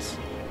Christ.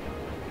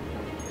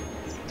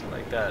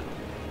 Like that.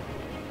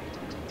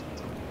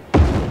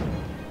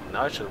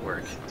 Now it should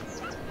work.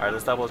 Alright,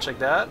 let's double check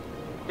that.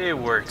 It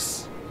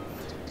works.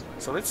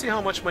 So let's see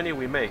how much money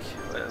we make.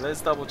 Let's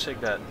double check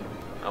that.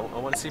 I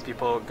want to see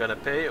people gonna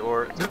pay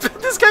or...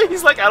 This guy,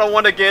 he's like, I don't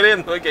want to get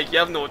in. Like, you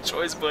have no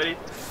choice, buddy.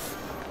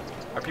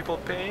 Are people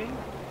paying?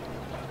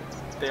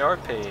 They are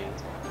paying.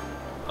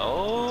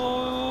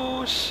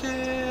 Oh,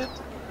 shit.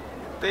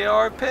 They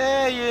are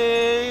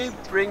paying.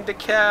 Bring the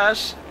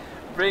cash.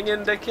 Bring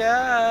in the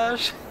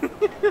cash.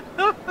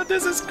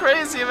 This is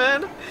crazy,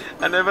 man.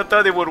 I never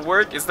thought it would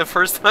work. It's the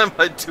first time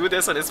I do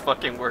this and it's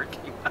fucking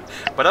working.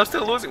 But I'm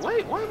still losing.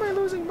 Wait, why am I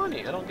losing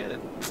money? I don't get it.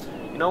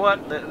 You know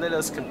what? Let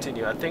us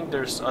continue. I think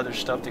there's other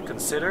stuff to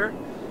consider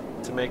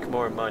to make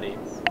more money.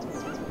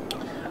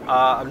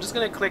 I'm just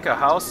gonna click a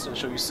house and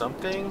show you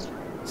something.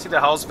 See the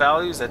house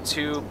value is at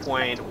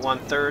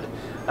 2.13.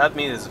 That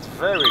means it's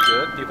very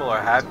good. People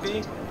are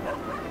happy.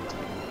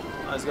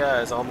 This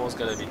guy is almost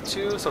gonna be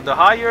 2. So the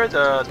higher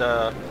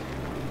the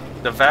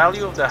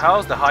value of the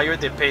house, the higher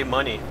they pay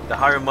money. The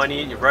higher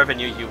money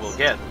revenue you will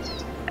get.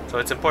 So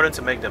it's important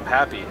to make them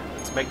happy.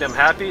 To make them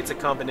happy, it's a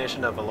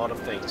combination of a lot of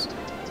things.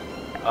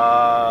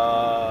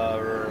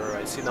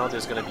 I see now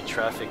there's gonna be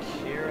traffic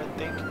here, I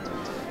think.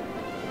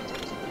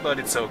 But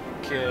it's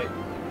okay.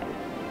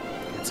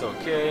 It's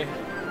okay.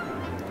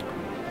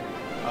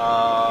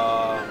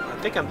 I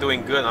think I'm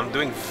doing good. I'm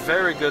doing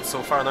very good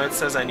so far. Now it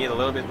says I need a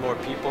little bit more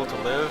people to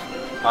live.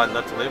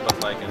 Not to live,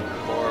 but like in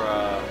more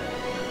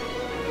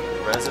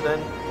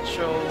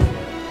residential.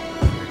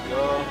 Here we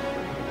go.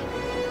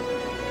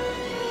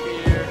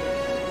 Here.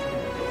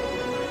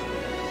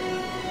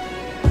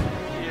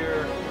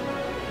 Here.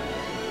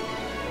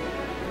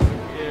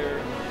 Here.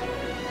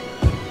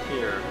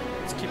 Here.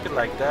 Let's keep it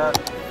like that.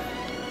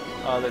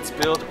 Let's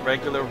build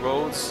regular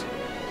roads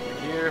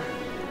here.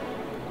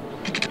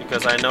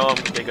 Because I know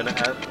they're gonna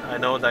add, I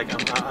know like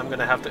I'm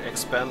gonna have to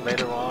expand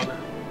later on.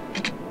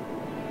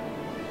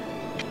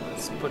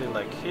 Let's put it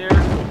like here.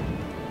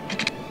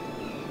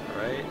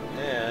 Alright,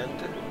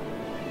 and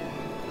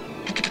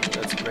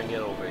let's bring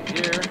it over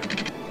here.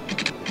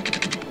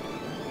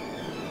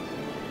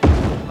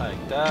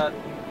 Like that.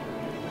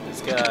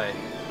 This guy,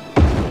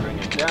 bring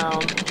it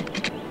down.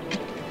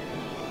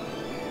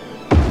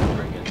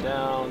 Bring it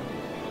down.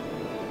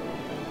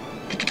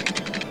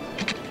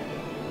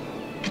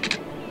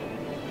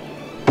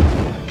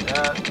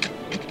 That,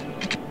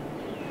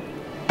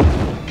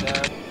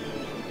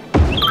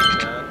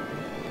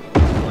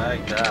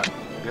 like that.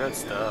 Good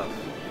stuff.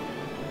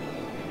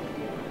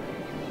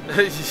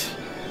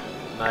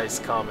 Nice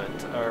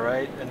comment.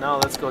 Alright, and now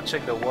let's go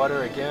check the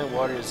water again.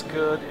 Water is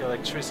good.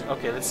 Electricity.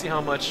 Okay, let's see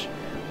how much.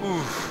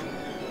 Oof.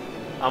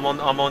 I'm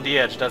on the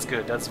edge. That's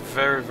good. That's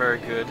very, very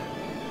good.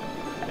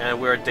 And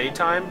we're at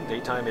daytime.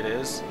 Daytime it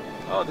is.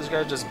 Oh, this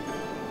guy just...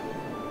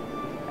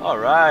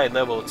 Alright,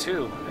 level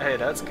 2. Hey,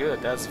 that's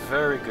good. That's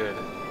very good.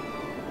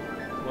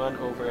 One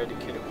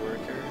over-educated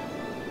worker.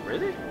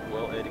 Really?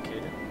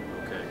 Well-educated.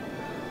 Okay.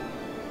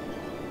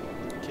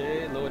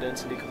 Okay,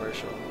 low-density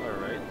commercial.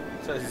 Alright.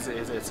 So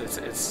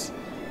it's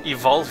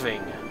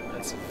evolving.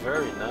 That's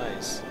very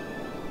nice.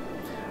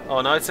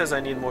 Oh, now it says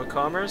I need more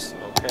commerce.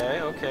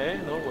 Okay, okay.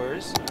 No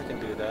worries. I can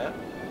do that.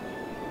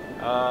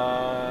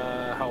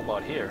 How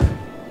about here?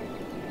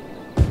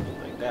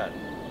 Like that.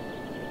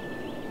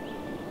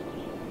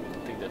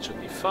 That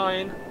should be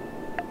fine.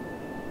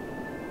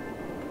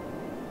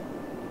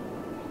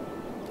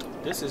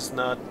 This is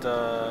not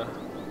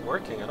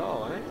working at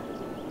all, eh?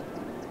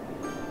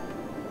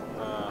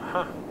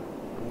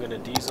 I'm gonna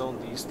de-zone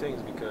these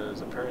things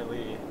because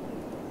apparently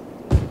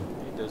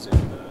it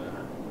doesn't.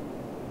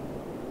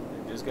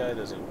 This guy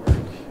doesn't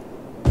work.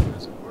 It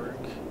doesn't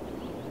work.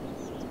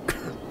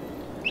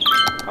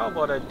 How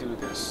about I do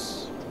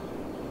this?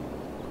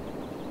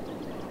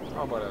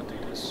 How about I do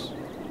this?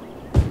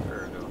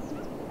 There we go.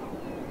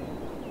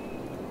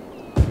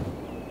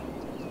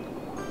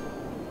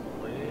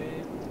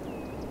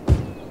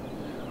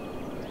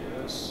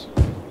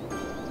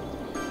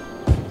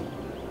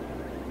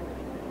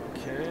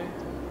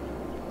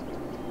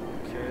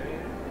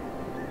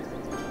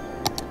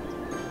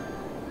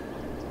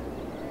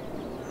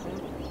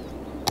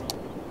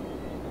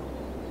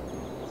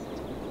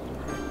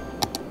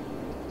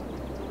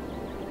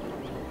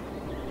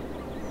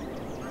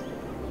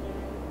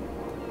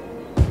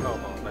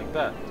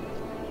 That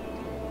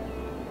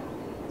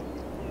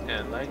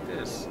and like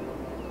this.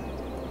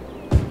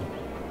 There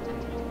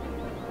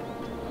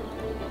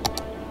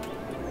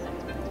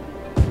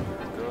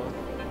we go.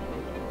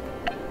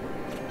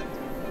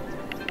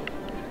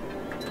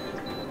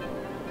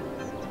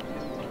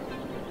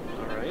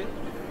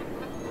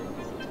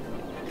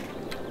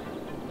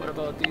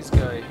 these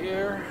guys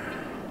here.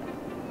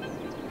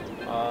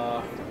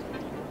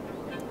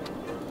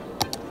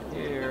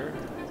 Here.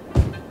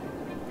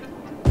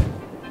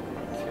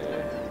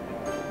 Okay.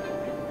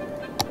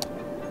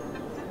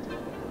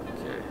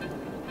 Okay.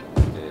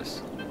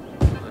 This.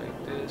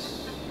 Like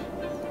this.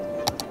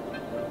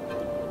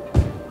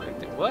 Like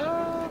this. What?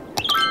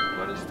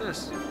 What is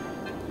this?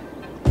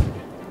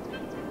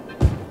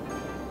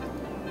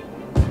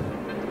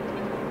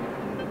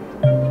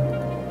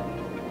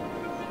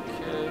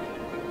 Okay.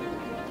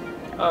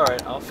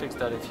 Alright, I'll fix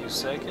that in a few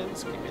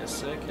seconds. Give me a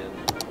second.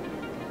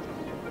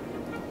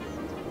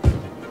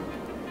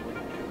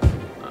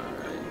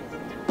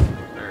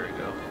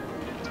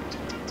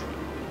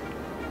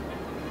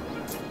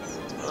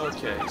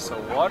 Okay, so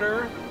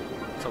water.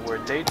 So we're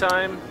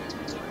daytime.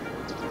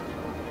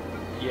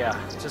 Yeah,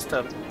 just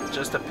a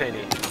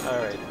penny. All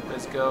right,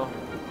 let's go.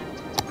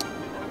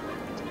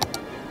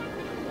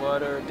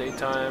 Water,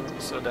 daytime.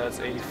 So that's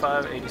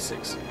 85,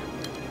 86.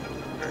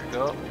 There we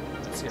go.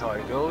 Let's see how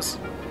it goes.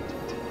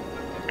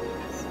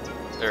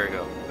 There we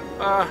go.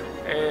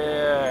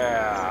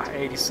 Yeah,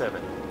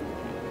 87.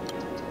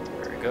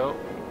 There we go.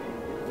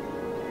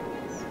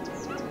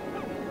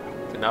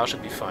 So now it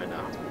should be fine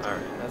now. All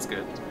right, that's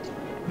good.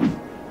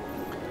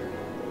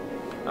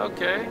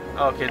 Okay.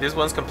 Okay, this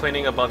one's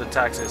complaining about the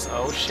taxes.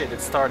 Oh shit,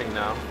 it's starting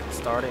now. It's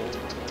starting.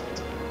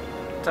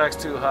 Tax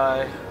too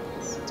high.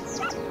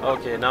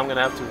 Okay, now I'm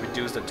gonna have to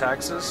reduce the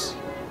taxes.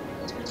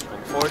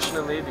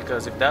 Unfortunately,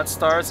 because if that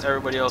starts,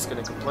 everybody else is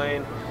gonna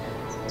complain.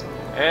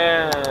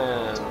 And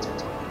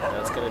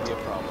that's gonna be a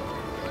problem.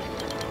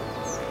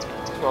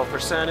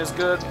 12% is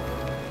good.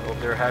 Hope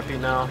they're happy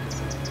now.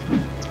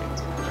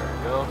 There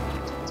we go.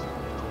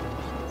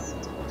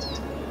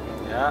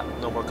 Yeah,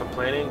 no more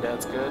complaining.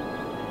 That's good.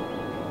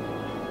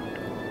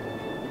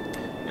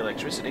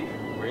 Electricity?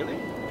 Really?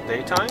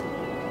 Daytime?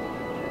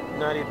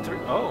 93.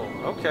 Oh,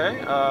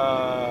 okay.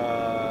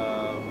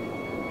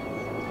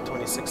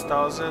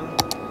 26,000.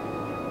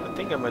 I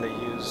think I'm gonna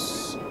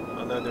use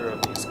another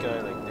of these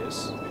guys like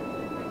this.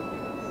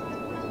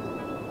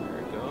 There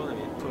we go. Let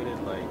me put it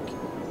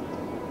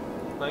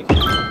like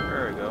here.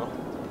 There we go.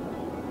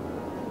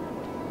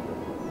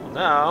 Well,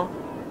 now,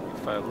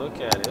 if I look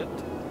at it,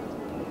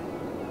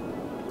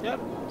 yep.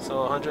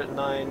 So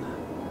 109.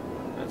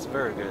 That's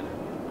very good.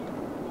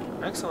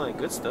 Excellent,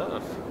 good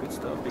stuff, good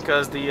stuff.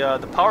 Because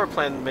the power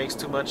plant makes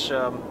too much.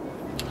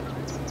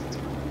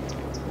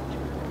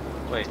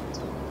 Wait,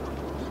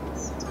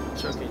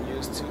 truck can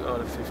use 2 out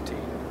of 15.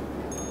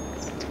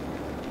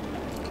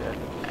 Okay.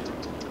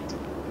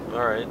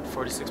 All right,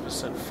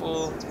 46%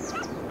 full.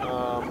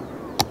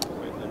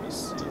 Wait, let me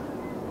see.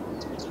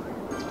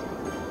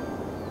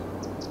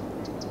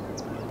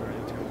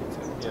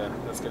 32. Yeah,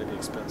 that's gonna be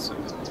expensive.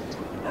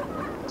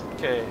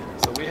 Okay,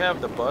 so we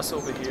have the bus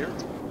over here.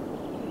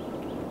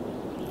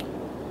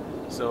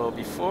 So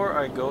before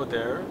I go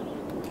there,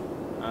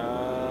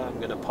 I'm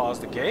gonna pause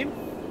the game,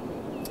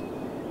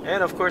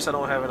 and of course I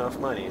don't have enough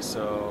money,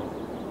 so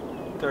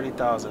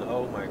 30,000.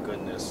 Oh my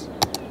goodness.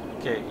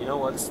 Okay, you know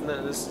what?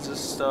 Let's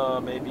just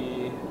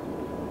maybe.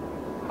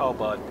 How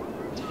about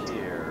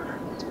here?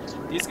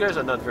 These guys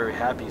are not very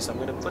happy, so I'm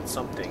gonna put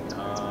something.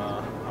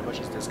 How much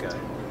is this guy?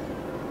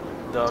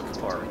 Dog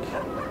park.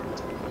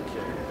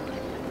 Okay.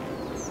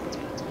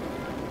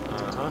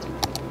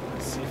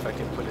 Let's see if I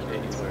can put it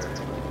anywhere.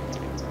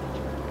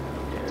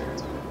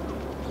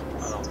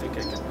 I think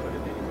I can put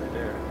it anywhere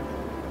there.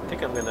 I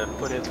think I'm gonna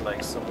put it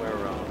like somewhere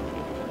around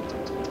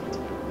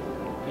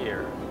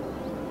here.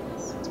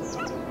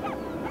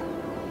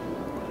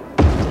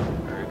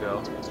 There we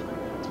go.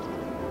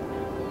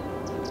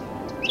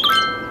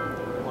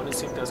 I want to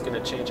see if that's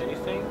gonna change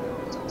anything,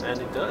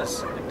 and it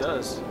does. It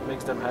does. It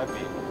makes them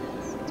happy.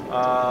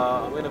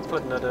 I'm gonna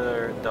put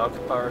another dog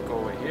park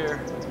over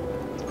here.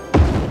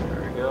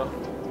 There we go.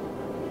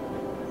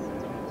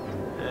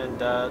 And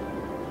that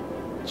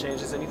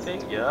changes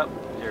anything? Yep.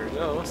 There we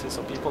go. See,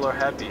 so people are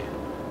happy.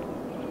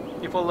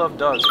 People love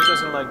dogs. Who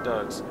doesn't like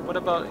dogs? What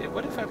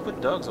if I put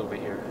dogs over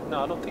here?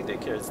 No, I don't think they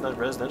care. It's not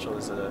residential,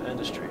 it's an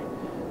industry.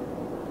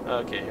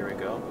 Okay, here we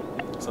go.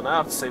 So now I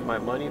have to save my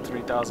money,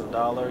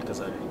 $3,000,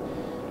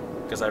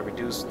 because I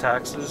reduced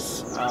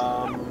taxes.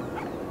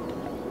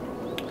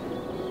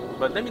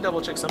 But let me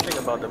double check something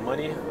about the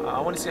money. I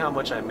want to see how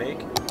much I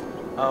make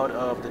out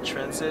of the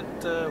transit.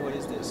 What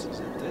is this? Is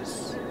it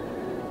this?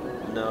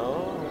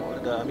 No.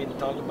 I mean,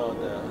 talk about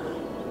the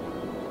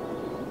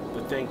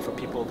thing for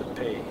people to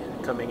pay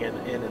coming in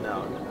and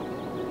out.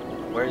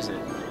 Where is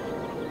it?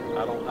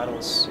 I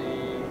don't see.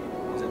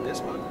 Is it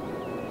this one?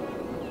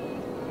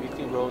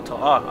 Weekly road toll.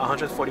 Ah,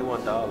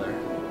 $141.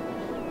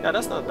 Yeah,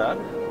 that's not bad.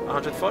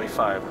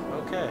 145.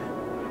 Okay,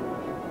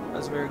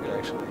 that's very good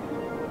actually.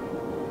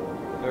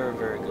 Very,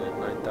 very good.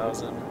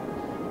 9,000.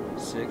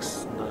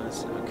 6, 9.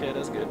 Okay,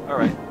 that's good. All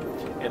right,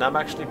 and I'm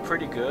actually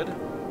pretty good.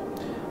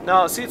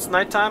 Now, see, it's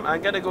nighttime. I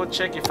gotta go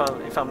check if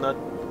I'm not.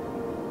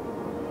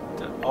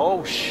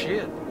 Oh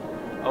shit!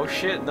 Oh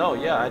shit! No,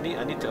 yeah, I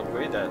need to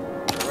upgrade that.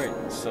 All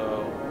right,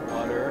 so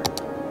water.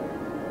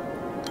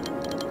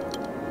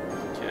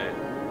 Okay,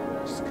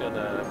 just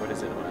gonna, what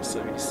is it,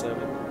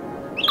 77?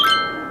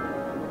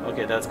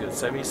 Okay, that's good.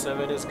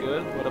 77 is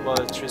good. What about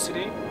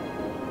electricity?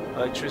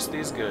 Electricity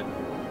is good.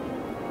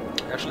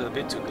 Actually, a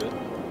bit too good.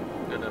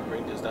 I'm gonna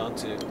bring this down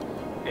to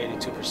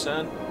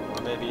 82%,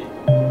 or maybe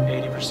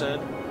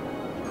 80%.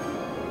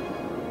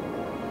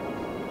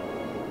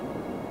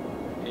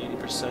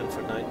 80%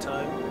 for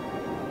nighttime.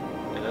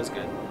 Yeah, that's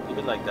good. Leave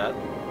it like that.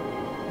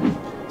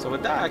 So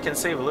with that, I can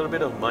save a little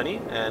bit of money,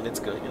 and it's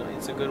good. You know,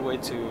 it's a good way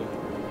to.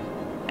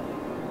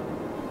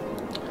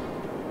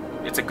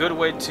 It's a good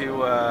way to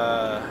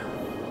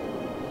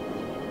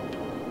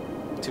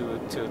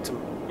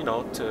you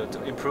know,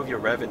 to improve your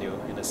revenue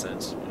in a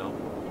sense. You know.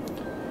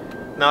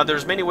 Now,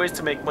 there's many ways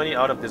to make money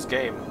out of this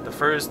game. The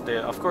first,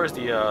 of course,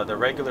 the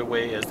regular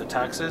way is the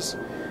taxes.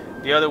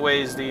 The other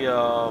way is the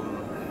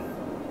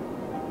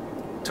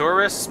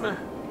tourism.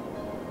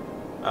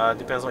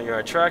 Depends on your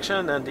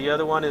attraction, and the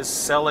other one is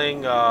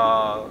selling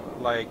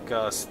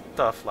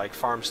stuff like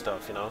farm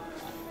stuff, you know.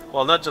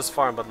 Well, not just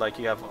farm, but like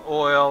you have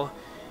oil,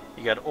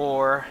 you got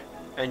ore,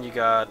 and you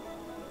got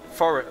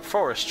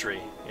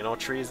forestry, you know,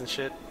 trees and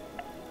shit,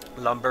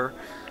 lumber.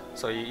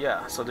 So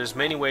yeah, so there's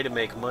many ways to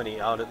make money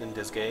out in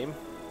this game,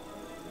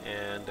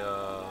 and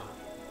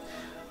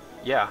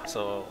yeah,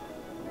 so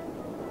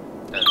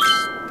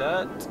that's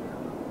that.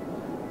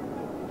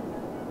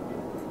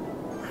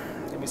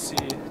 Let me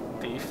see,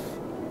 thief.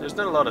 There's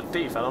not a lot of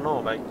thief. I don't know.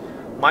 Like,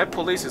 my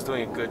police is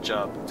doing a good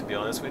job, to be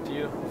honest with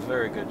you.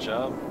 Very good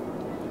job.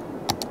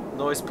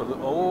 Noise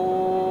pollution.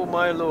 Oh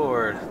my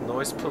lord,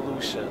 noise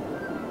pollution.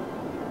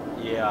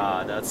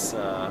 Yeah, that's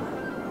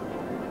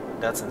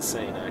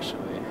insane,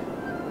 actually.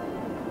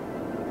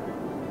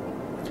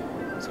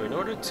 So in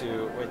order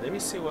to wait, let me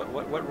see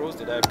what rows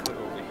did I put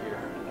over here.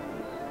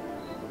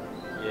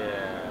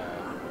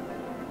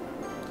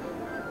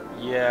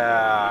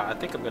 Yeah, I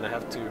think I'm gonna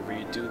have to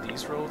redo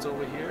these roads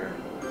over here.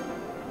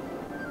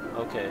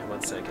 Okay,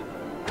 1 second.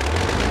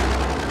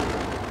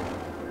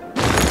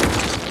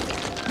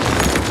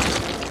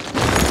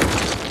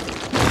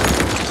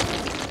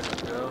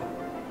 There we go.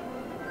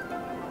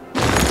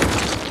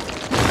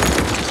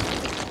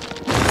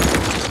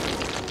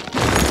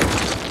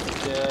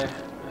 Okay,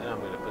 and I'm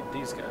gonna put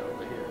these guys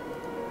over here.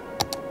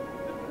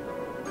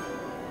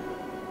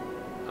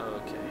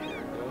 Okay, here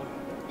we go.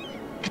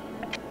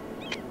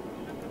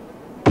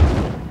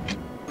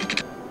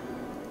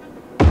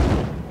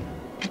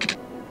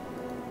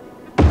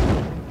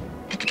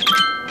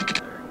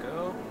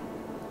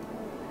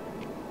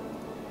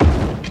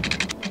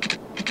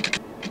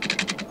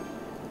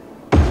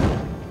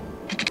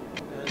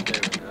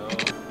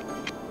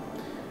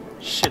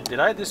 Did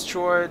I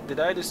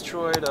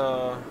destroy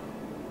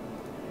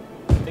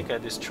I think I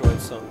destroyed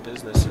some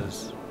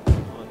businesses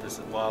on this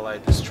while I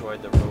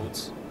destroyed the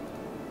roads.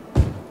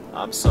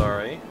 I'm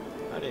sorry.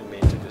 I didn't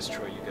mean to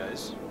destroy you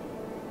guys.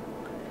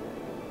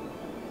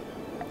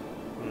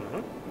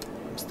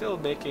 I'm still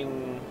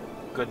making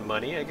good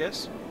money, I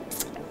guess.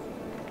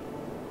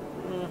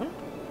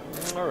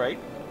 Alright.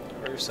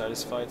 Very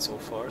satisfied so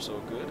far, so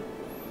good.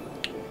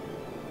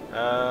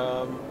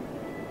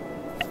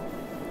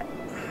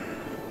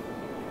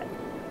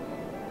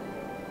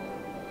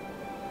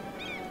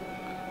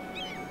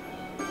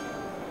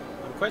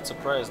 Quite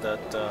surprised that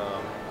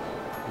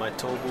my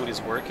toll booth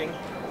is working.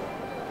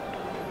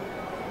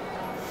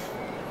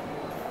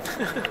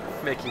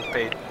 Making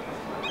paid,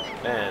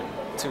 man,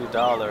 $2,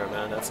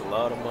 man, that's a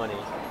lot of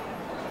money.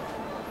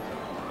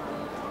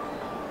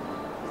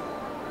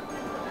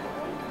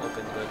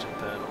 Open budget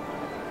panel.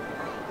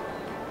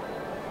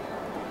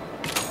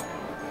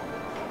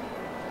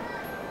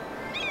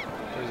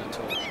 Here's a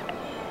toll.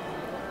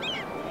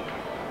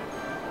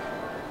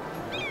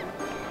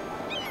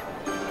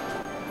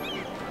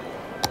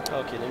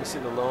 Okay, let me see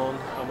the loan.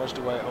 How much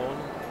do I own?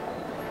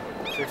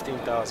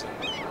 15,000.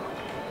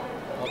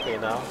 Okay,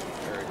 now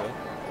there we go.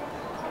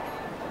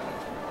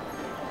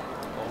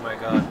 Oh my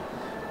god,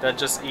 that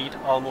just eat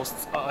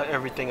almost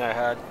everything I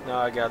had. Now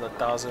I got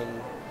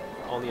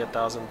only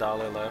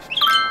 $1,000 left.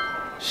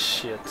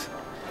 Shit.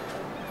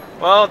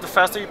 Well, the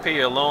faster you pay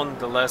your loan,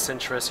 the less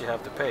interest you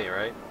have to pay,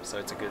 right? So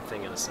it's a good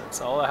thing in a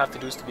sense. All I have to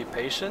do is to be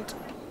patient.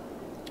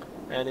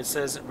 And it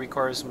says it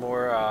requires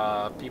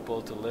more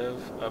people to live,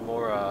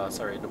 more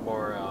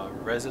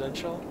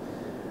residential.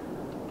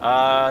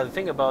 The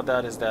thing about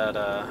that is that,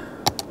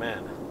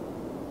 man,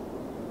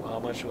 well, how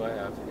much do I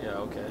have?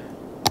 Yeah, okay.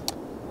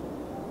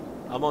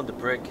 I'm on the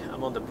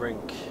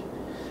brink.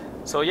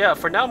 So yeah,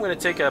 for now I'm gonna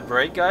take a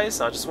break,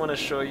 guys. I just want to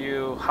show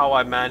you how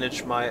I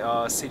manage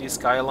my city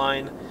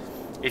skyline.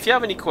 If you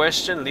have any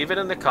question, leave it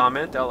in the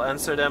comment. I'll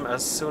answer them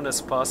as soon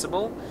as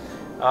possible.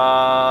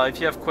 If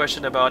you have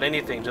question about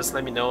anything, just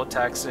let me know,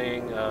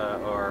 taxing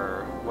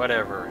or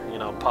whatever, you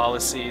know,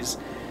 policies,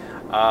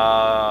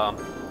 how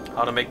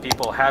to make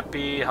people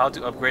happy, how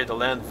to upgrade the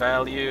land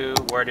value,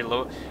 where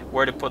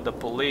to put the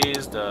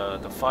police,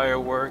 the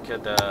firework,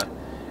 and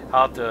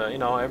how to, you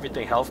know,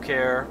 everything,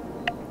 healthcare.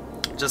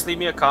 Just leave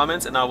me a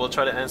comment and I will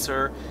try to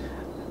answer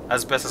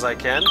as best as I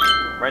can.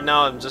 Right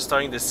now I'm just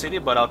starting this city,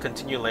 but I'll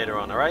continue later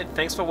on. Alright,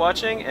 thanks for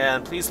watching,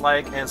 and please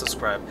like and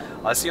subscribe.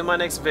 I'll see you in my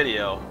next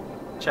video.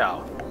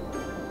 Ciao.